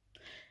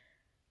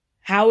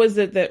 How is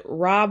it that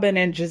Robin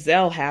and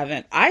Giselle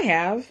haven't? I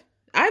have.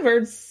 I've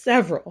heard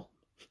several.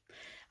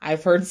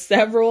 I've heard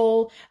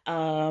several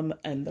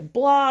in the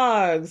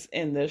blogs,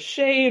 in the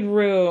Shade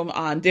Room,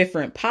 on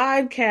different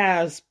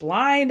podcasts,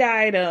 blind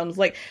items.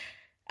 Like,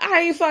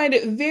 I find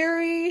it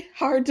very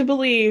hard to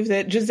believe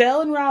that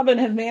Giselle and Robin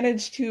have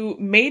managed to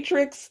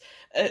matrix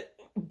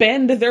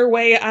bend their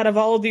way out of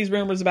all of these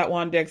rumors about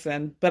Juan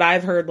Dixon, but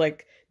I've heard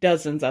like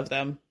dozens of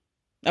them.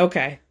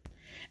 Okay.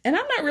 And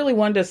I'm not really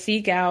one to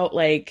seek out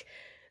like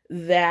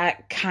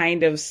that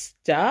kind of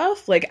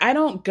stuff. Like, I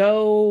don't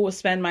go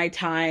spend my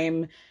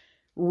time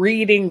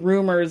reading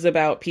rumors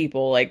about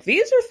people. Like,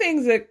 these are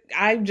things that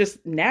I'm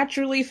just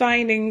naturally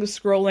finding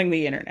scrolling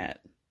the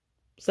internet.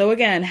 So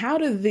again, how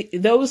do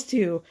those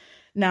two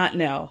not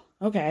know?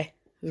 Okay.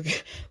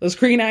 Those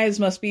green eyes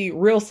must be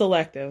real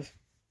selective.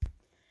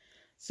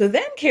 So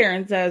then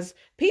Karen says,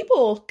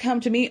 people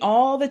come to me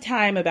all the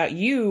time about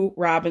you,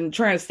 Robin,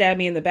 trying to stab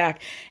me in the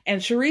back.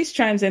 And Charisse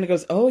chimes in and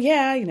goes, oh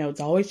yeah,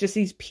 it's always just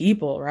these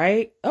people,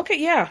 right? Okay,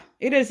 yeah,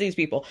 it is these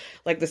people.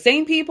 Like the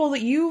same people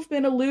that you've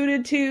been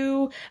alluded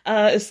to,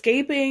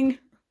 escaping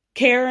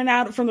Karen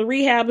out from the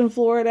rehab in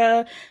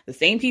Florida. The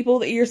same people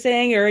that you're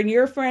saying are in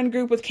your friend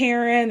group with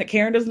Karen, that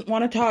Karen doesn't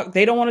want to talk.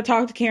 They don't want to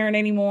talk to Karen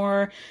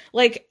anymore.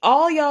 Like,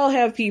 all y'all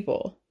have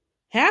people.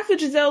 Half of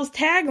Giselle's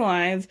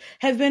taglines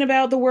have been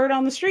about the word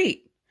on the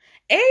street.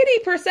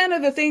 80%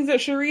 of the things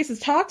that Charisse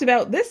has talked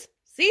about this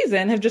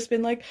season have just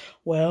been like,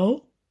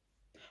 well,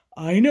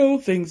 I know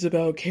things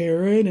about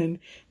Karen and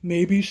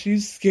maybe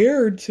she's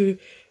scared to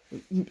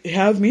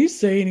have me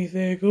say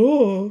anything.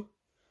 Oh,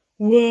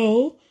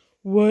 well,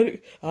 what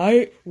do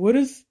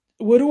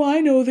I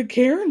know that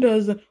Karen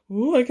doesn't?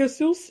 Oh, I guess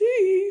you'll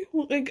see.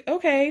 Like,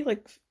 okay,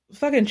 like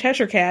fucking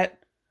Cheshire Cat.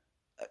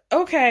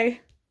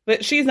 Okay.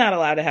 But she's not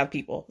allowed to have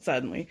people,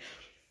 suddenly.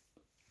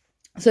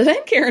 So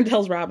then Karen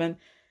tells Robin,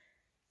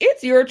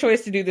 it's your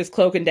choice to do this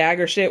cloak and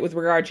dagger shit with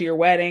regard to your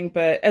wedding,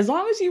 but as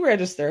long as you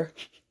register,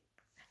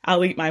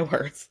 I'll eat my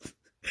words.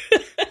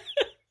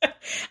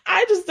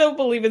 I just don't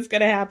believe it's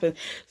going to happen.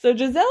 So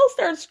Giselle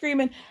starts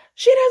screaming,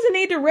 she doesn't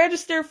need to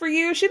register for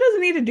you. She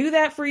doesn't need to do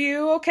that for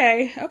you.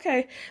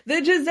 Okay.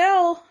 The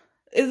Giselle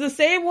is the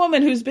same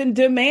woman who's been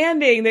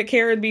demanding that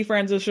Karen be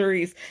friends with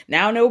Charisse.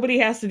 Now nobody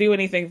has to do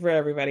anything for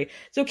everybody.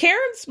 So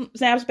Karen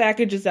snaps back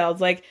at Giselle.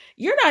 It's like,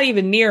 you're not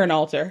even near an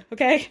altar,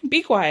 okay?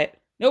 Be quiet.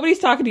 Nobody's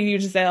talking to you,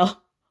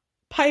 Giselle.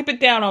 Pipe it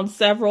down on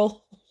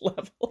several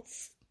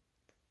levels.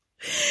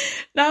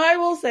 Now, I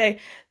will say,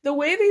 the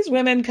way these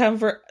women come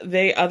for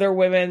the other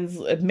women's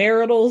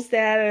marital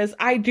status,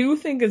 I do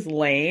think is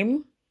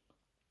lame.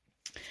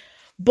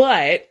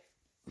 But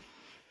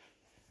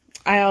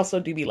I also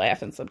do be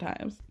laughing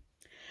sometimes.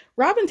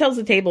 Robin tells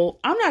the table,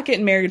 I'm not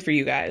getting married for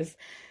you guys.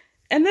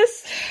 And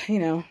this,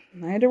 I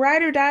had to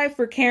ride or die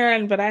for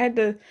Karen, but I had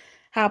to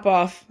hop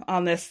off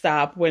on this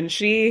stop when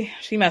she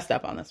messed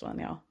up on this one,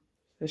 y'all.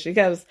 So she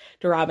goes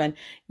to Robin,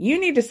 you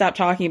need to stop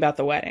talking about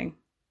the wedding.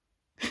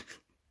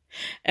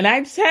 And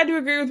I just had to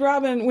agree with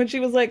Robin when she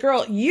was like,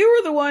 girl, you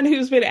were the one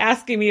who's been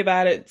asking me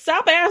about it.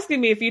 Stop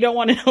asking me if you don't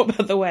want to know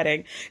about the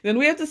wedding. Then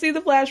we have to see the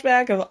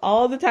flashback of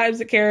all the times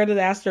that Karen has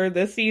asked her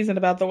this season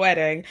about the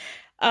wedding.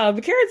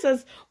 But Karen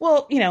says,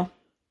 well,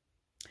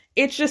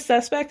 it's just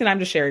suspect and I'm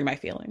just sharing my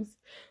feelings.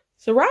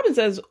 So Robin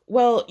says,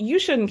 well, you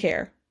shouldn't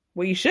care.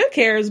 What you should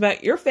care is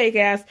about your fake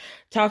ass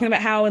talking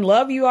about how in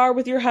love you are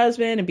with your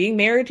husband and being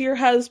married to your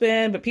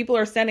husband, but people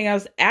are sending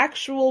us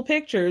actual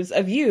pictures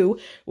of you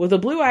with a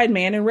blue-eyed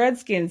man in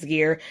Redskins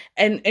gear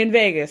and in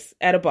Vegas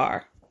at a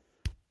bar.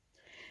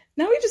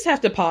 Now we just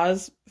have to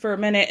pause for a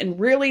minute and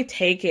really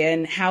take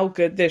in how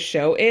good this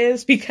show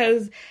is,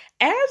 because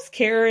as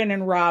Karen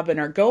and Robin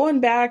are going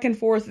back and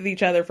forth with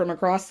each other from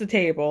across the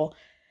table,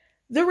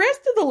 the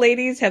rest of the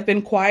ladies have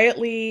been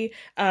quietly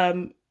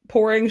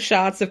pouring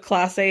shots of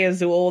Clase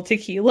Azul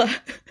tequila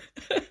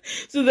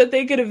so that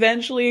they could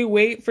eventually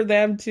wait for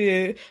them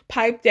to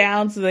pipe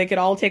down so they could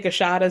all take a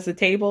shot as a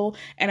table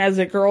and as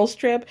a girls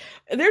trip.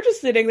 They're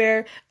just sitting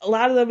there. A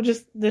lot of them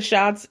just the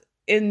shots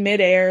in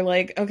midair,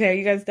 like, okay,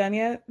 you guys done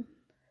yet?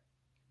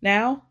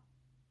 Now?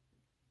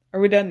 Are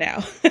we done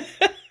now?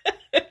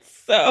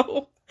 It's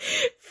so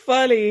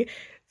funny.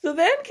 So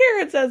then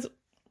Karen says,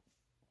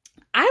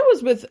 I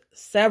was with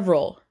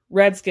several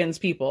Redskins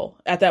people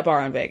at that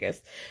bar in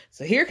Vegas.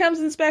 So here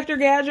comes Inspector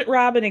Gadget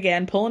Robin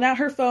again, pulling out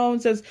her phone,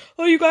 says,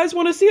 oh, you guys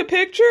want to see a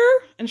picture?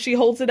 And she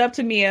holds it up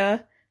to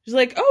Mia. She's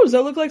like, oh, does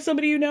that look like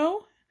somebody you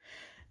know?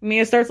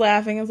 Mia starts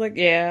laughing and is like,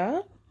 yeah,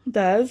 it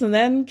does. And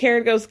then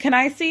Karen goes, can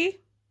I see?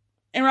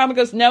 And Robin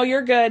goes, no,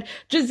 you're good.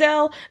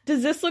 Giselle,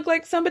 does this look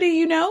like somebody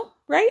you know,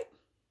 right?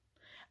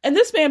 And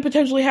this man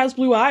potentially has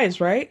blue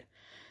eyes, right?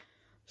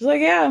 She's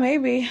like, yeah,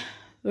 maybe.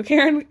 So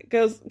Karen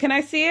goes, can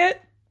I see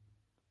it?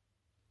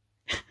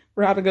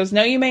 Robin goes,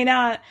 no, you may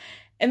not.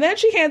 And then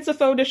she hands the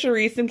phone to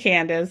Charisse and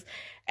Candace.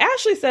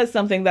 Ashley says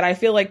something that I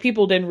feel like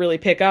people didn't really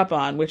pick up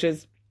on, which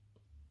is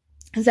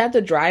that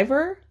the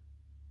driver?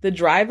 The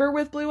driver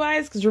with blue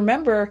eyes? Because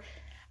remember,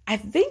 I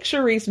think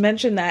Charisse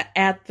mentioned that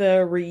at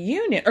the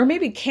reunion. Or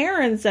maybe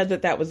Karen said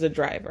that that was the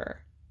driver.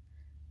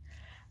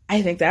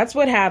 I think that's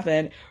what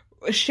happened.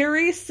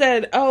 Charisse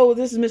said, oh,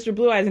 this is Mr.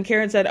 Blue Eyes. And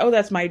Karen said, oh,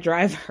 that's my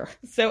driver.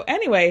 So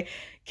anyway,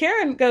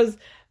 Karen goes,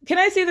 can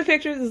I see the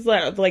picture? This is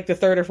like the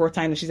third or fourth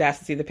time that she's asked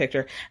to see the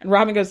picture. And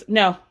Robin goes,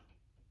 no.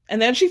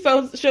 And then she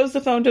shows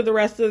the phone to the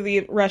rest of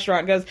the restaurant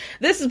and goes,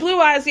 this is Blue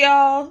Eyes,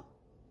 y'all.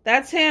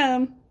 That's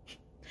him.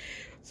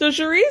 So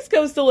Charisse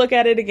goes to look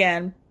at it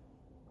again.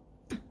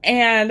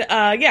 And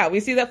we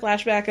see that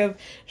flashback of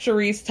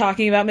Charisse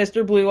talking about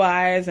Mr. Blue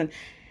Eyes. And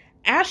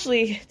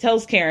Ashley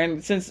tells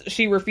Karen, since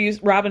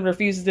Robin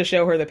refuses to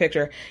show her the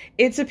picture,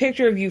 it's a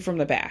picture of you from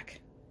the back.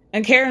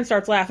 And Karen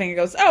starts laughing and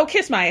goes, oh,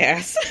 kiss my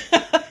ass.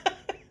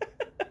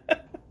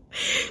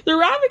 So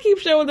Robin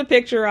keeps showing the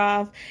picture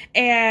off,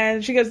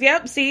 and she goes,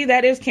 yep, see,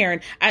 that is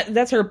Karen.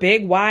 That's her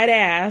big, wide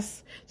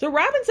ass. So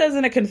Robin says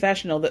in a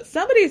confessional that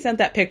somebody sent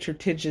that picture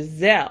to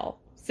Giselle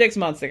 6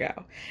 months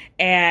ago.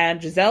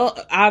 And Giselle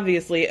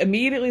obviously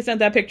immediately sent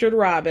that picture to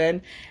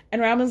Robin.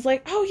 And Robin's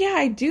like, oh yeah,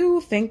 I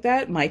do think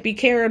that might be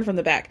Karen from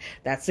the back.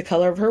 That's the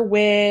color of her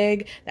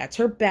wig. That's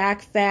her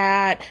back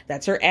fat.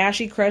 That's her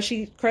ashy,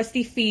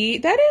 crusty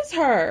feet. That is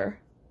her.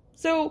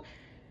 So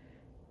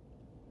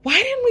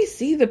why didn't we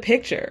see the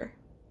picture?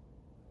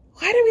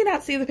 Why did we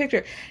not see the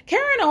picture?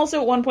 Karen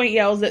also at one point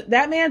yells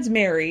that man's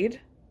married.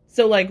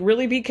 So like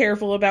really be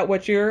careful about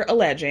what you're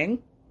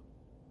alleging.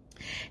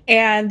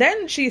 And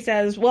then she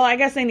says, well, I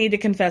guess I need to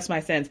confess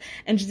my sins.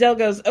 And Giselle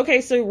goes, okay,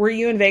 so were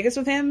you in Vegas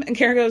with him? And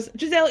Karen goes,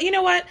 Giselle, you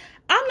know what?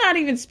 I'm not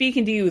even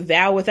speaking to you,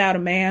 thou without a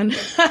man.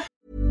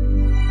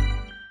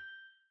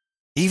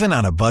 Even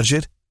on a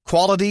budget,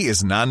 quality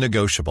is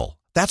non-negotiable.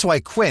 That's why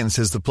Quince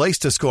is the place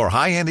to score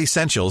high-end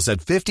essentials at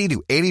 50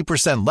 to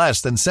 80%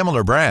 less than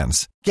similar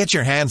brands. Get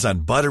your hands on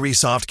buttery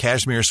soft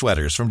cashmere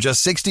sweaters from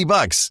just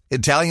 $60,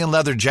 Italian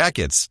leather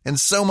jackets, and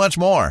so much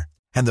more.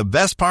 And the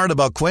best part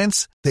about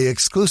Quince, they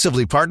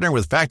exclusively partner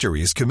with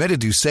factories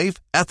committed to safe,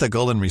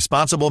 ethical, and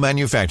responsible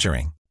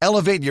manufacturing.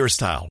 Elevate your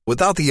style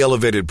without the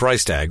elevated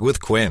price tag with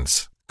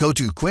Quince. Go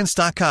to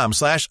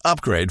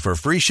quince.com/upgrade for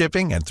free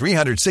shipping and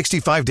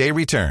 365-day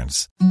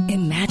returns.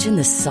 Imagine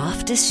the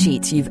softest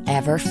sheets you've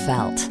ever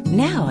felt.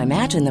 Now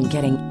imagine them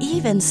getting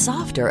even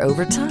softer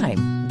over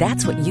time.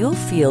 That's what you'll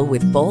feel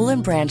with Boll &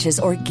 Branch's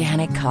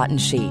organic cotton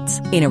sheets.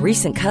 In a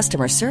recent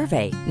customer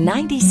survey,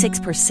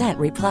 96%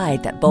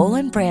 replied that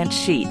Boll & Branch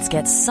sheets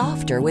get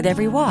softer with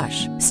every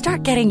wash.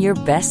 Start getting your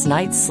best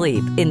night's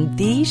sleep in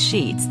these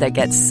sheets that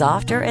get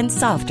softer and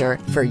softer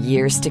for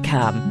years to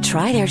come.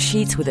 Try their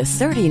sheets with a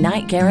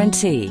 30-night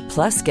guarantee.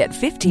 Plus, get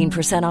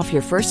 15% off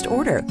your first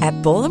order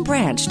at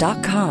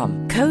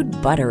bollandbranch.com. Code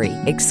BUTTERY.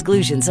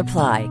 Exclusions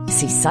apply.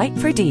 See site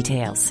for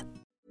details.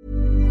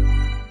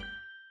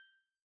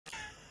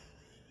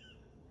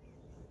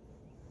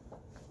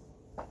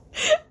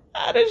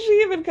 How does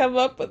she even come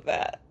up with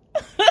that?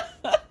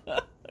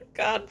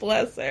 God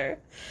bless her.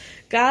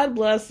 God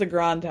bless the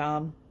Grand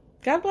Dame.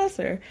 God bless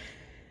her.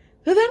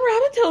 So then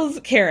Robin tells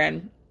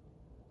Karen,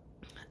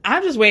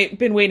 I've just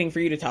been waiting for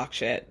you to talk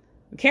shit.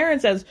 Karen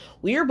says,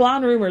 well, your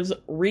blonde rumor's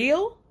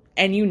real,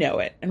 and you know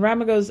it. And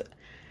Robin goes,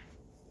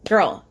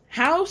 girl,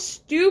 how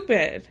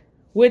stupid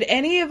would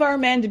any of our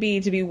men to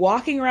be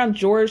walking around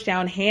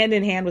Georgetown hand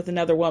in hand with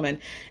another woman?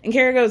 And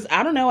Karen goes,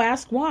 I don't know,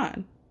 ask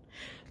Juan.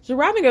 So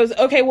Robin goes,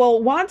 okay,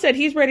 well, Juan said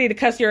he's ready to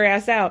cuss your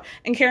ass out.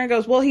 And Karen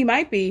goes, well, he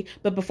might be,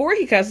 but before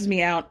he cusses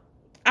me out,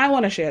 I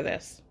want to share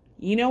this.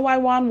 You know why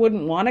Juan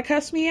wouldn't want to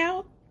cuss me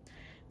out?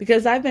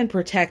 Because I've been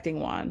protecting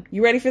Juan.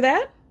 You ready for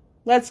that?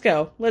 Let's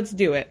go. Let's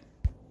do it.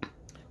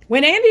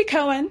 When Andy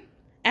Cohen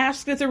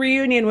asked at the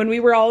reunion when we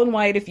were all in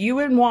white if you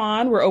and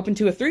Juan were open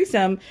to a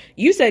threesome,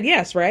 you said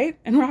yes, right?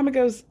 And Robin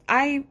goes,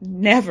 I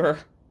never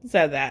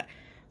said that.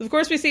 Of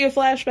course, we see a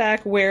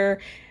flashback where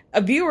a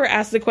viewer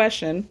asks the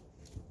question,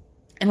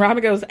 and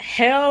Robin goes,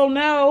 hell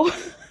no.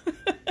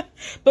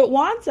 But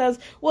Juan says,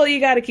 well,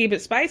 you got to keep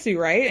it spicy,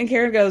 right? And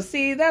Karen goes,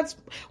 see, that's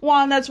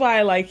Juan, that's why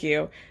I like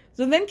you.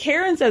 So then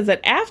Karen says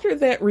that after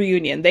that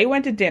reunion, they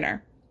went to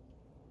dinner.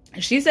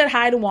 She said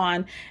hi to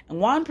Juan, and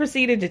Juan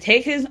proceeded to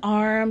take his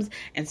arms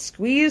and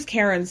squeeze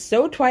Karen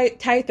so tight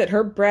that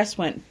her breast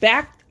went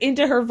back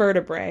into her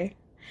vertebrae.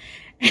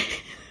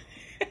 It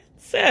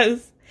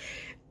says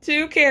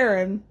to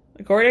Karen,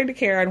 according to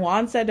Karen,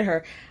 Juan said to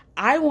her,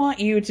 I want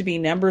you to be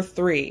number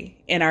 3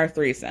 in our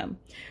threesome.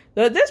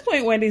 So at this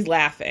point, Wendy's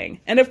laughing.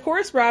 And of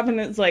course, Robin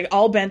is like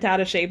all bent out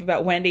of shape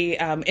about Wendy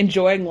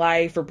enjoying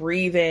life or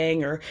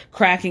breathing or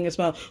cracking a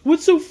smile.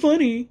 What's so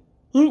funny?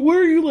 Why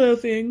are you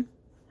laughing?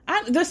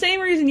 The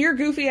same reason your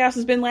goofy ass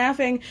has been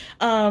laughing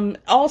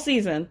all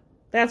season.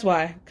 That's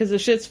why. Because the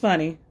shit's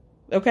funny.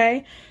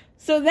 Okay?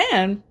 So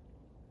then,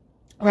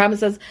 Robin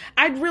says,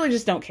 I really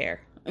just don't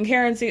care. And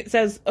Karen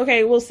says,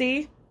 okay, we'll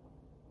see.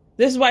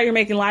 This is why you're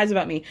making lies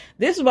about me.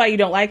 This is why you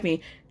don't like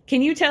me.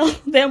 Can you tell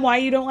them why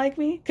you don't like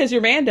me? Because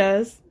your man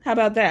does. How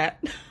about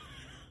that?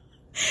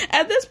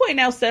 At this point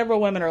now, several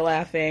women are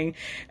laughing.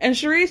 And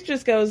Charisse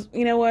just goes,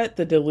 you know what?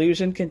 The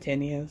delusion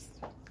continues.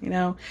 You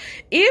know,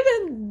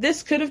 even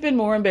this could have been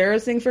more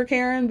embarrassing for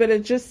Karen, but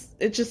it's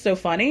just so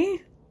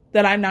funny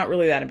that I'm not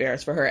really that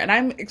embarrassed for her. And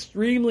I'm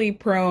extremely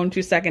prone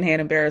to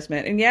secondhand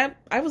embarrassment. And yet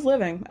I was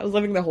living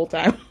the whole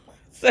time.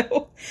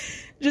 So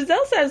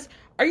Giselle says,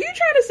 are you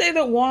trying to say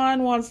that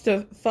Juan wants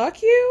to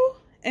fuck you?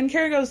 And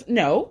Karen goes,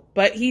 no,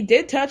 but he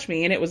did touch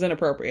me and it was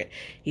inappropriate.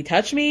 He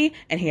touched me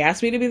and he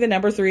asked me to be the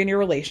number 3 in your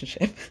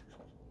relationship.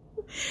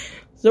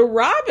 So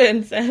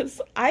Robin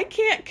says, I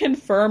can't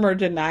confirm or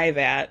deny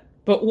that.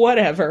 But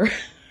whatever.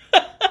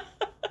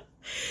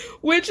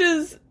 Which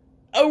is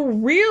a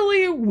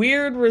really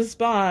weird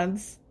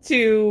response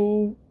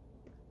to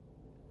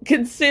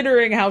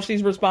considering how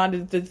she's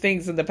responded to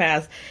things in the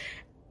past.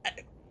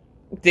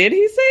 Did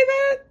he say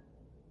that?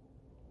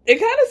 It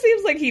kind of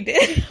seems like he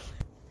did.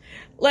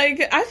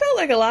 Like, I felt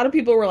like a lot of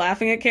people were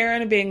laughing at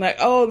Karen and being like,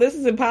 oh, this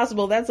is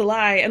impossible, that's a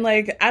lie. And,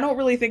 like, I don't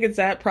really think it's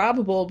that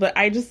probable, but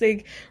I just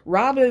think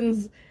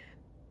Robin's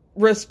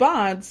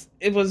response,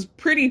 it was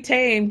pretty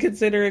tame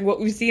considering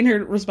what we've seen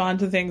her respond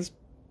to things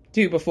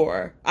to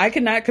before. I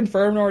cannot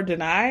confirm nor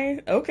deny.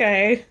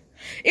 Okay.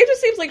 It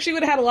just seems like she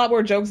would have had a lot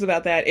more jokes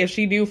about that if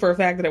she knew for a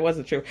fact that it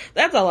wasn't true.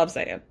 That's all I'm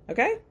saying,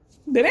 okay?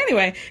 But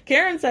anyway,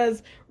 Karen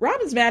says,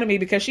 Robin's mad at me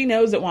because she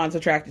knows that Juan's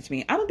attracted to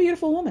me. I'm a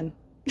beautiful woman.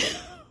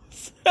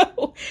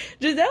 So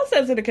Giselle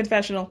says in a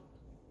confessional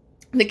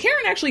that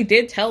Karen actually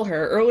did tell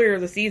her earlier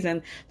this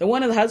season that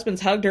one of the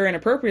husbands hugged her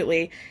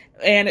inappropriately,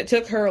 and it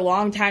took her a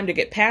long time to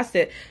get past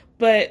it.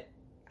 But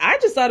I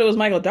just thought it was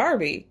Michael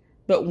Darby.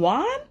 But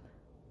Juan?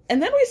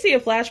 And then we see a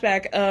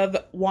flashback of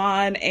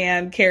Juan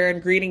and Karen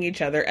greeting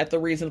each other at the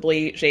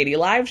Reasonably Shady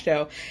live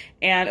show.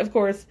 And, of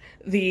course,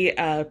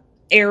 the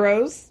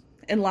arrows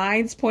and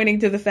lines pointing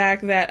to the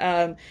fact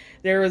that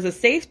there was a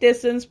safe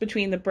distance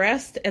between the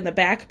breast and the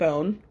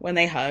backbone when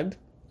they hugged.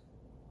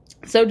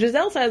 So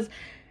Giselle says,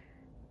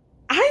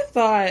 I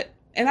thought,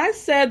 and I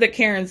said that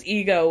Karen's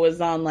ego was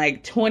on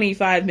like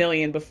 25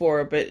 million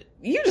before, but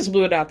you just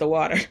blew it out the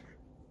water. And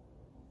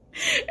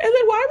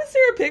then why was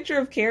there a picture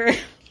of Karen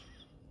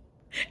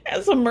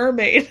as a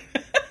mermaid?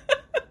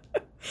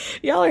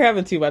 Y'all are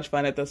having too much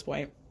fun at this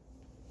point.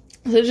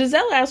 So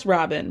Giselle asked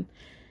Robin,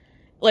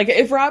 like,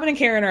 if Robin and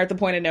Karen are at the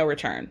point of no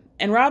return.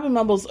 And Robin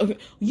mumbles, okay,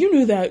 you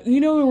knew that. You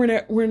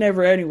know we're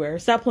never anywhere.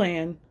 Stop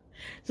playing.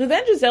 So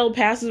then Giselle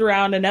passes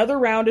around another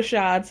round of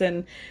shots,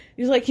 and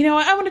he's like, you know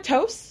what? I want to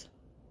toast.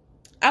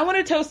 I want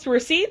to toast to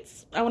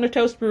receipts. I want to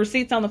toast to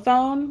receipts on the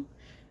phone.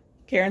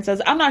 Karen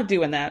says, I'm not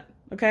doing that,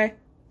 okay?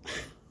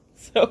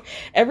 So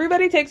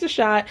everybody takes a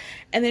shot,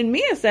 and then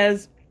Mia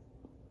says,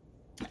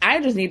 I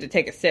just need to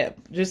take a sip.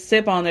 Just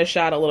sip on this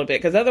shot a little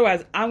bit, because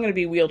otherwise I'm going to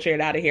be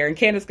wheelchaired out of here. And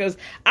Candace goes,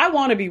 I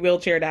want to be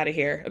wheelchaired out of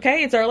here,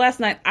 okay? It's our last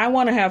night. I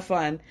want to have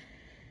fun.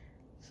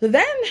 So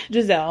then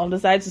Giselle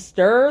decides to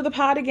stir the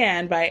pot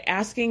again by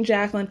asking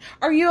Jacqueline,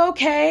 are you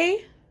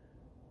okay?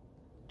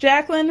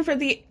 Jacqueline, for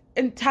the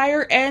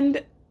entire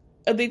end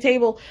of the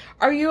table,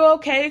 are you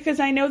okay? Because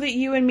I know that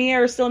you and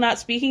Mia are still not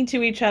speaking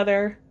to each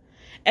other.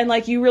 And,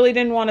 like, you really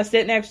didn't want to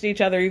sit next to each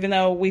other, even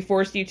though we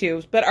forced you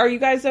to. But are you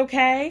guys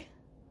okay?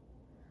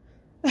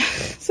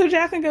 So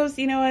Jacqueline goes,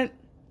 you know what?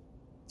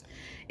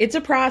 It's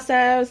a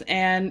process,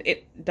 and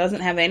it doesn't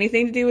have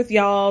anything to do with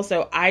y'all,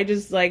 so I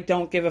just, like,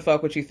 don't give a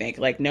fuck what you think.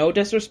 Like, no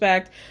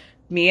disrespect.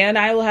 Mia and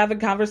I will have a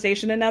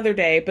conversation another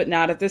day, but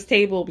not at this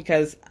table,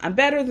 because I'm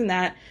better than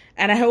that,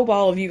 and I hope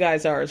all of you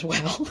guys are as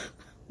well.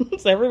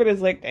 So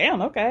everybody's like,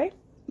 damn, okay.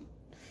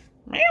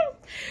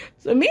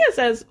 So Mia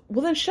says,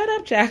 well, then shut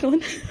up,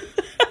 Jacqueline.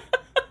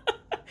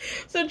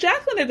 So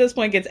Jacqueline at this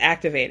point gets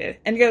activated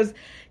and goes,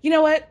 you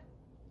know what?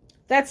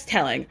 That's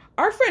telling.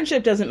 Our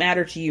friendship doesn't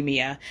matter to you,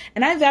 Mia.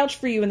 And I vouched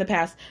for you in the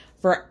past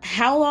for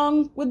how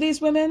long with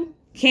these women?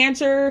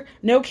 Cancer,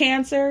 no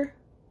cancer.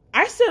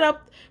 I stood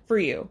up for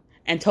you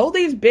and told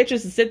these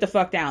bitches to sit the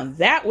fuck down.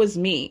 That was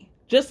me.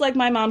 Just like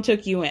my mom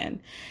took you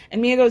in.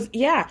 And Mia goes,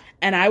 yeah,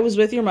 and I was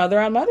with your mother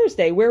on Mother's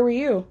Day. Where were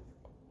you?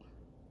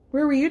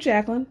 Where were you,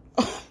 Jacqueline?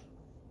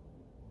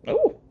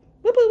 Oh.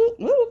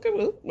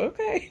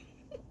 Okay.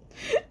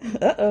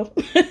 Uh-oh.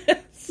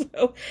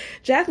 So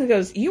Jacqueline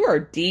goes, you are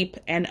deep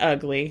and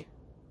ugly.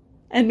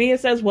 And Mia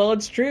says, well,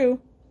 it's true.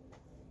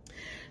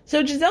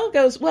 So Giselle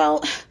goes,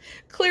 well,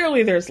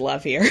 clearly there's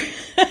love here.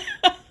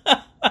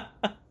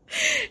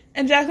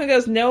 And Jacqueline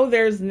goes, no,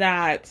 there's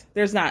not.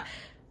 There's not.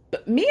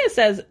 But Mia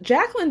says,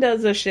 Jacqueline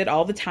does this shit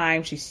all the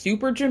time. She's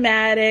super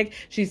dramatic.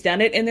 She's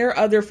done it in their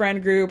other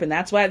friend group, and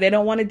that's why they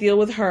don't want to deal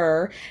with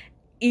her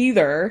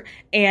either.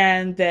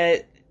 And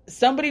that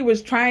somebody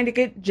was trying to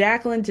get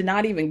Jacqueline to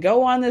not even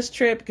go on this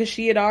trip because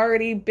she had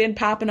already been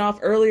popping off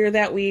earlier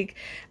that week.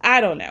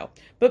 I don't know.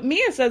 But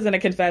Mia says in a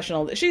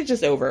confessional that she's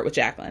just over it with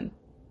Jacqueline.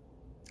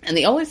 And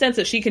the only sense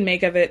that she can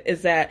make of it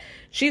is that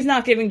she's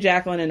not giving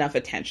Jacqueline enough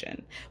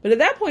attention. But at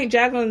that point,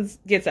 Jacqueline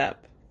gets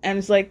up and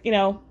is like, you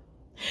know,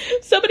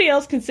 somebody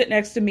else can sit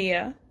next to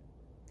Mia.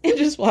 And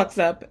just walks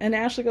up. And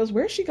Ashley goes,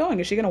 where's she going?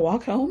 Is she going to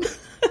walk home?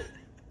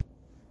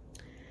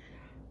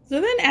 So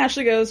then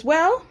Ashley goes,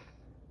 well,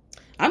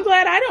 I'm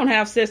glad I don't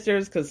have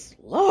sisters, because,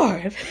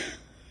 Lord.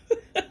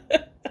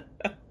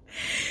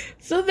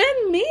 So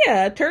then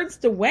Mia turns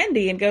to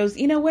Wendy and goes,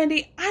 you know,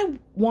 Wendy, I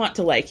want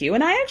to like you,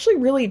 and I actually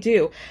really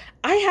do.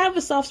 I have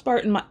a soft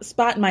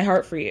spot in my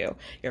heart for you.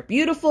 You're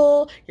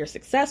beautiful, you're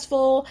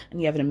successful, and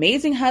you have an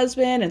amazing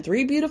husband and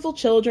 3 beautiful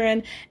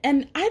children,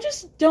 and I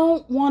just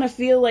don't want to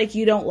feel like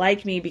you don't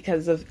like me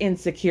because of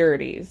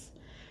insecurities.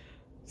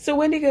 So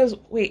Wendy goes,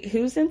 wait,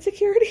 whose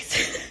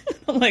insecurities?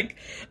 I'm like,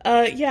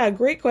 yeah,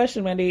 great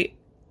question, Wendy.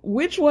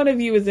 Which one of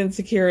you is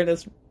insecure in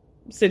this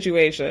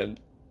situation?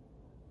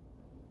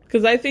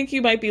 Because I think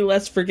you might be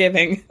less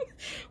forgiving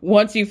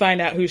once you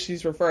find out who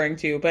she's referring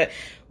to. But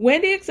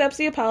Wendy accepts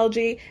the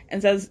apology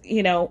and says,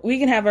 you know, we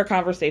can have our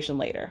conversation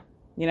later.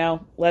 You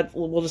know,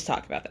 we'll just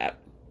talk about that.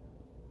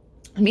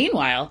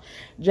 Meanwhile,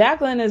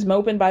 Jacqueline is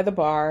moping by the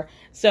bar.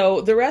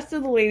 So the rest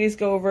of the ladies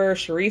go over.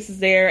 Charisse is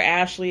there,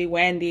 Ashley,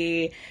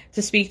 Wendy,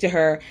 to speak to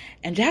her.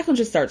 And Jacqueline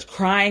just starts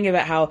crying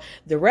about how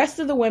the rest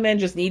of the women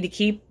just need to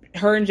keep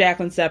her and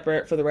Jacqueline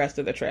separate for the rest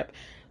of the trip.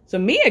 So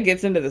Mia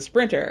gets into the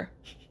Sprinter.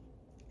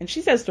 And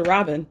she says to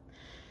Robin,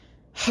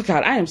 oh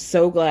God, I am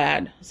so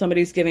glad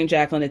somebody's giving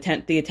Jacqueline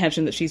the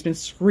attention that she's been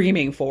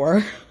screaming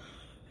for.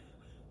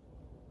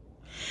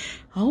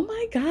 Oh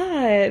my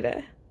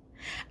God.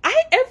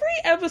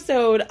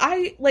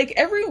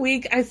 Every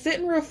week, I sit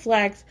and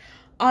reflect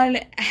on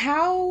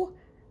how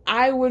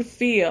I would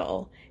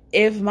feel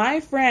if my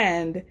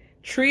friend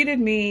treated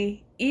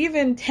me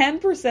even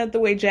 10% the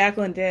way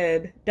Jacqueline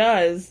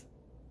does,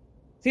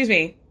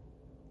 the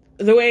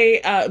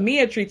way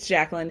Mia treats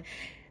Jacqueline.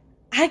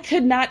 I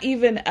could not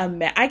even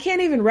imagine. I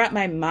can't even wrap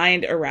my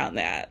mind around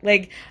that.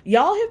 Like,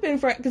 y'all have been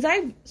friends, because I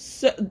have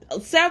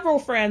several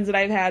friends that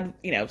I've had,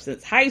 you know,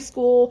 since high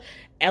school,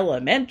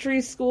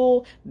 elementary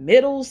school,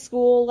 middle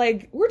school.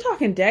 Like, we're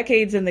talking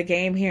decades in the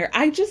game here.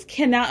 I just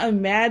cannot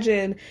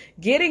imagine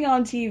getting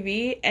on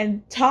TV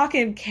and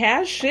talking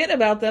cash shit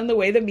about them the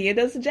way that Mia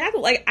does to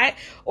Jacqueline.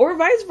 Or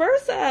vice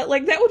versa.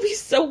 Like, that would be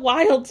so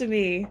wild to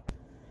me.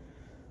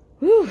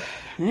 Whew.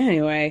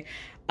 Anyway,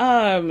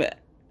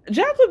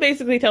 Jacqueline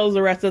basically tells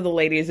the rest of the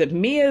ladies that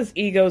Mia's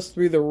ego's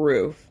through the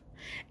roof.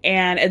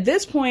 And at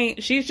this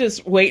point, she's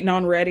just waiting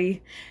on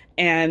Reddy.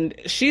 And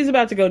she's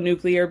about to go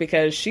nuclear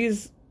because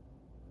she's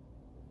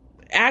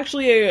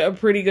actually a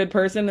pretty good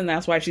person, and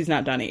that's why she's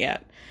not done it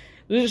yet.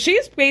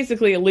 She's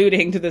basically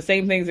alluding to the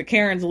same things that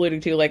Karen's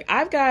alluding to. Like,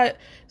 I've got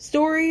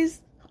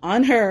stories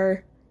on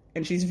her,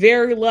 and she's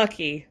very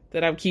lucky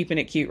that I'm keeping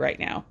it cute right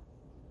now.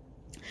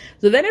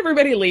 So then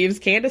everybody leaves.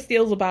 Candace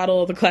steals a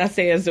bottle of the Class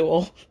A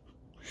Azul.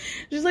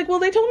 She's like, well,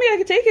 they told me I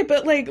could take it,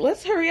 but, like,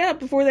 let's hurry up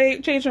before they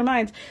change their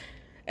minds.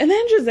 And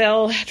then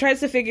Giselle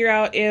tries to figure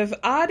out if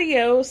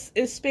adios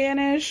is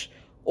Spanish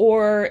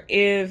or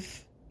if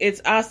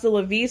it's hasta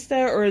la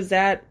vista, or is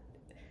that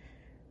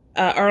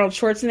Arnold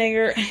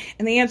Schwarzenegger?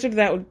 And the answer to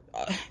that would,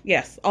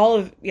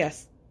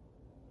 yes.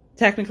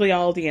 Technically,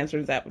 all of the answer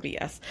to that would be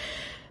yes.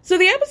 So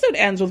the episode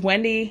ends with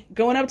Wendy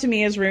going up to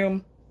Mia's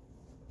room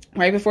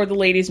right before the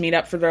ladies meet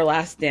up for their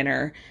last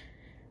dinner.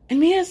 And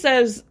Mia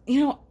says,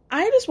 you know,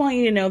 I just want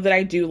you to know that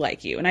I do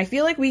like you. And I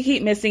feel like we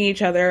keep missing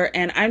each other,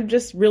 and I'm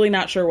just really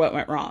not sure what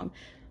went wrong.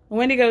 And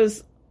Wendy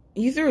goes,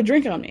 you threw a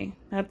drink on me.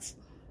 That's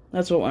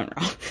what went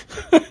wrong.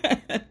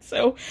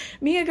 So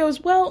Mia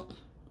goes, well,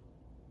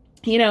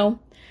 you know,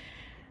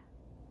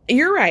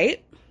 you're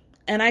right.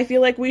 And I feel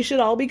like we should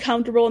all be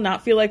comfortable and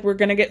not feel like we're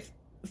going to get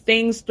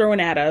things thrown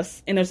at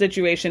us in a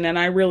situation. And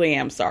I really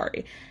am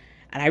sorry.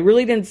 And I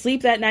really didn't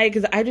sleep that night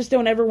because I just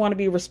don't ever want to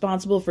be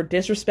responsible for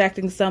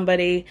disrespecting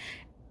somebody.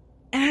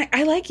 And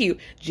I like you.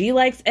 G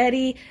likes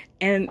Eddie.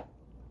 And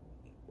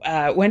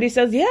Wendy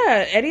says,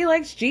 yeah, Eddie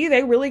likes G.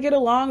 They really get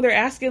along. They're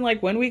asking,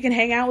 like, when we can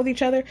hang out with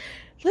each other.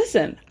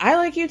 Listen, I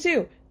like you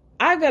too.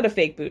 I've got a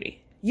fake booty.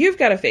 You've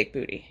got a fake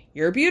booty.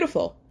 You're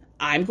beautiful.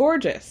 I'm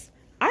gorgeous.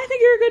 I think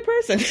you're a good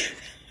person.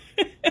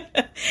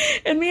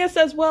 And Mia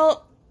says,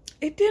 well,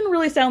 it didn't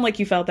really sound like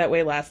you felt that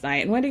way last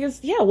night. And Wendy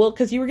goes, yeah, well,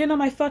 because you were getting on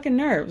my fucking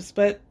nerves.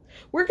 But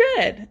we're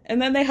good. And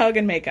then they hug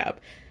and make up.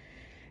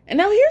 And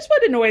now here's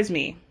what annoys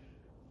me.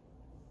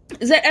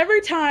 Is that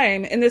every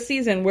time in this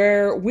season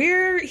where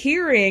we're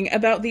hearing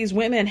about these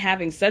women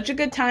having such a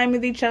good time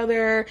with each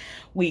other,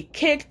 we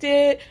kicked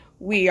it,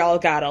 we all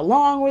got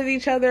along with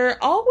each other,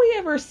 all we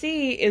ever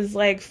see is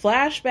like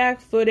flashback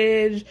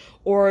footage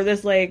or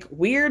this like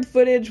weird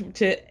footage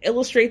to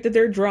illustrate that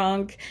they're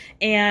drunk,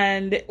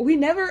 and we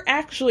never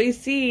actually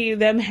see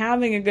them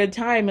having a good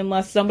time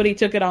unless somebody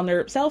took it on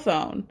their cell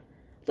phone.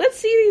 Let's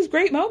see these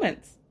great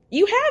moments.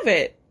 You have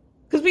it,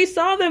 because we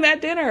saw them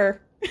at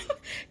dinner.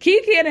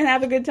 Kiki and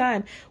have a good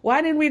time.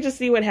 Why didn't we just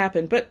see what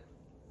happened? But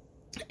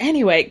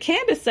anyway,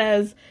 Candace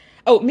says,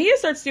 Mia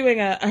starts doing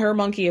her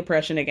monkey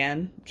impression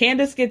again.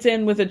 Candace gets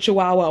in with a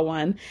Chihuahua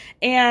one.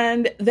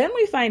 And then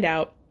we find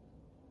out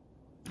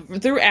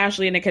through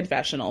Ashley in a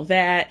confessional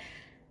that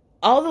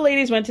all the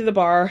ladies went to the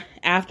bar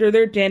after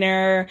their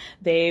dinner.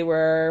 They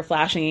were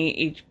flashing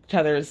each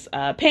other's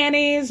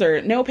panties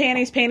or no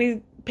panties,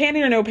 panty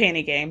or no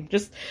panty game.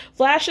 Just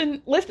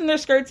flashing, lifting their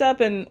skirts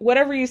up, and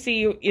whatever you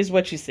see is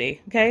what you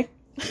see, okay?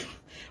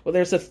 Well,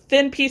 there's a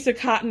thin piece of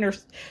cotton or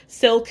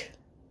silk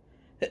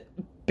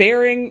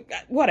bearing,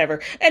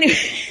 whatever. Anyway,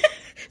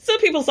 some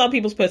people saw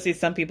people's pussies,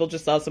 some people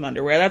just saw some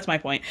underwear. That's my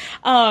point.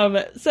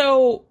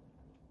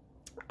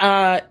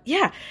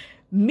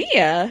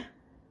 Mia,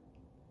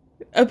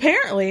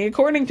 apparently,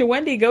 according to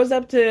Wendy, goes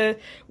up to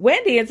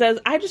Wendy and says,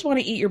 I just want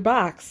to eat your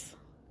box.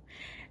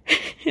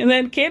 And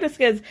then Candace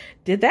says,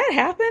 did that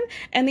happen?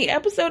 And the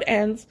episode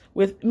ends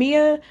with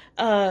Mia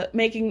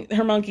making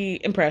her monkey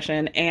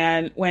impression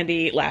and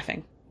Wendy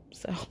laughing.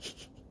 So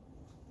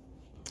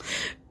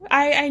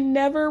I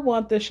never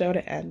want this show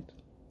to end.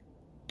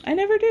 I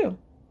never do.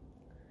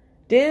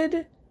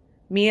 Did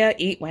Mia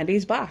eat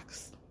Wendy's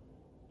box?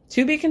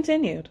 To be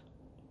continued.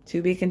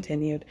 To be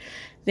continued.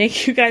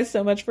 Thank you guys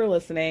so much for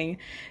listening.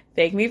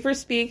 Thank me for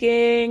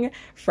speaking.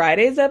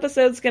 Friday's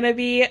episode's going to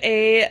be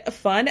a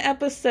fun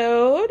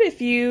episode.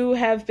 If you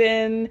have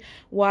been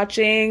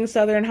watching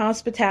Southern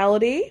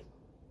Hospitality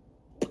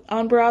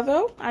on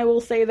Bravo, I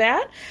will say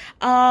that.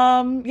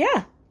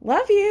 Yeah,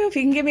 love you. If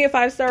you can give me a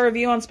 5-star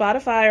review on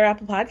Spotify or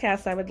Apple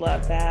Podcasts, I would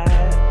love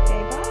that.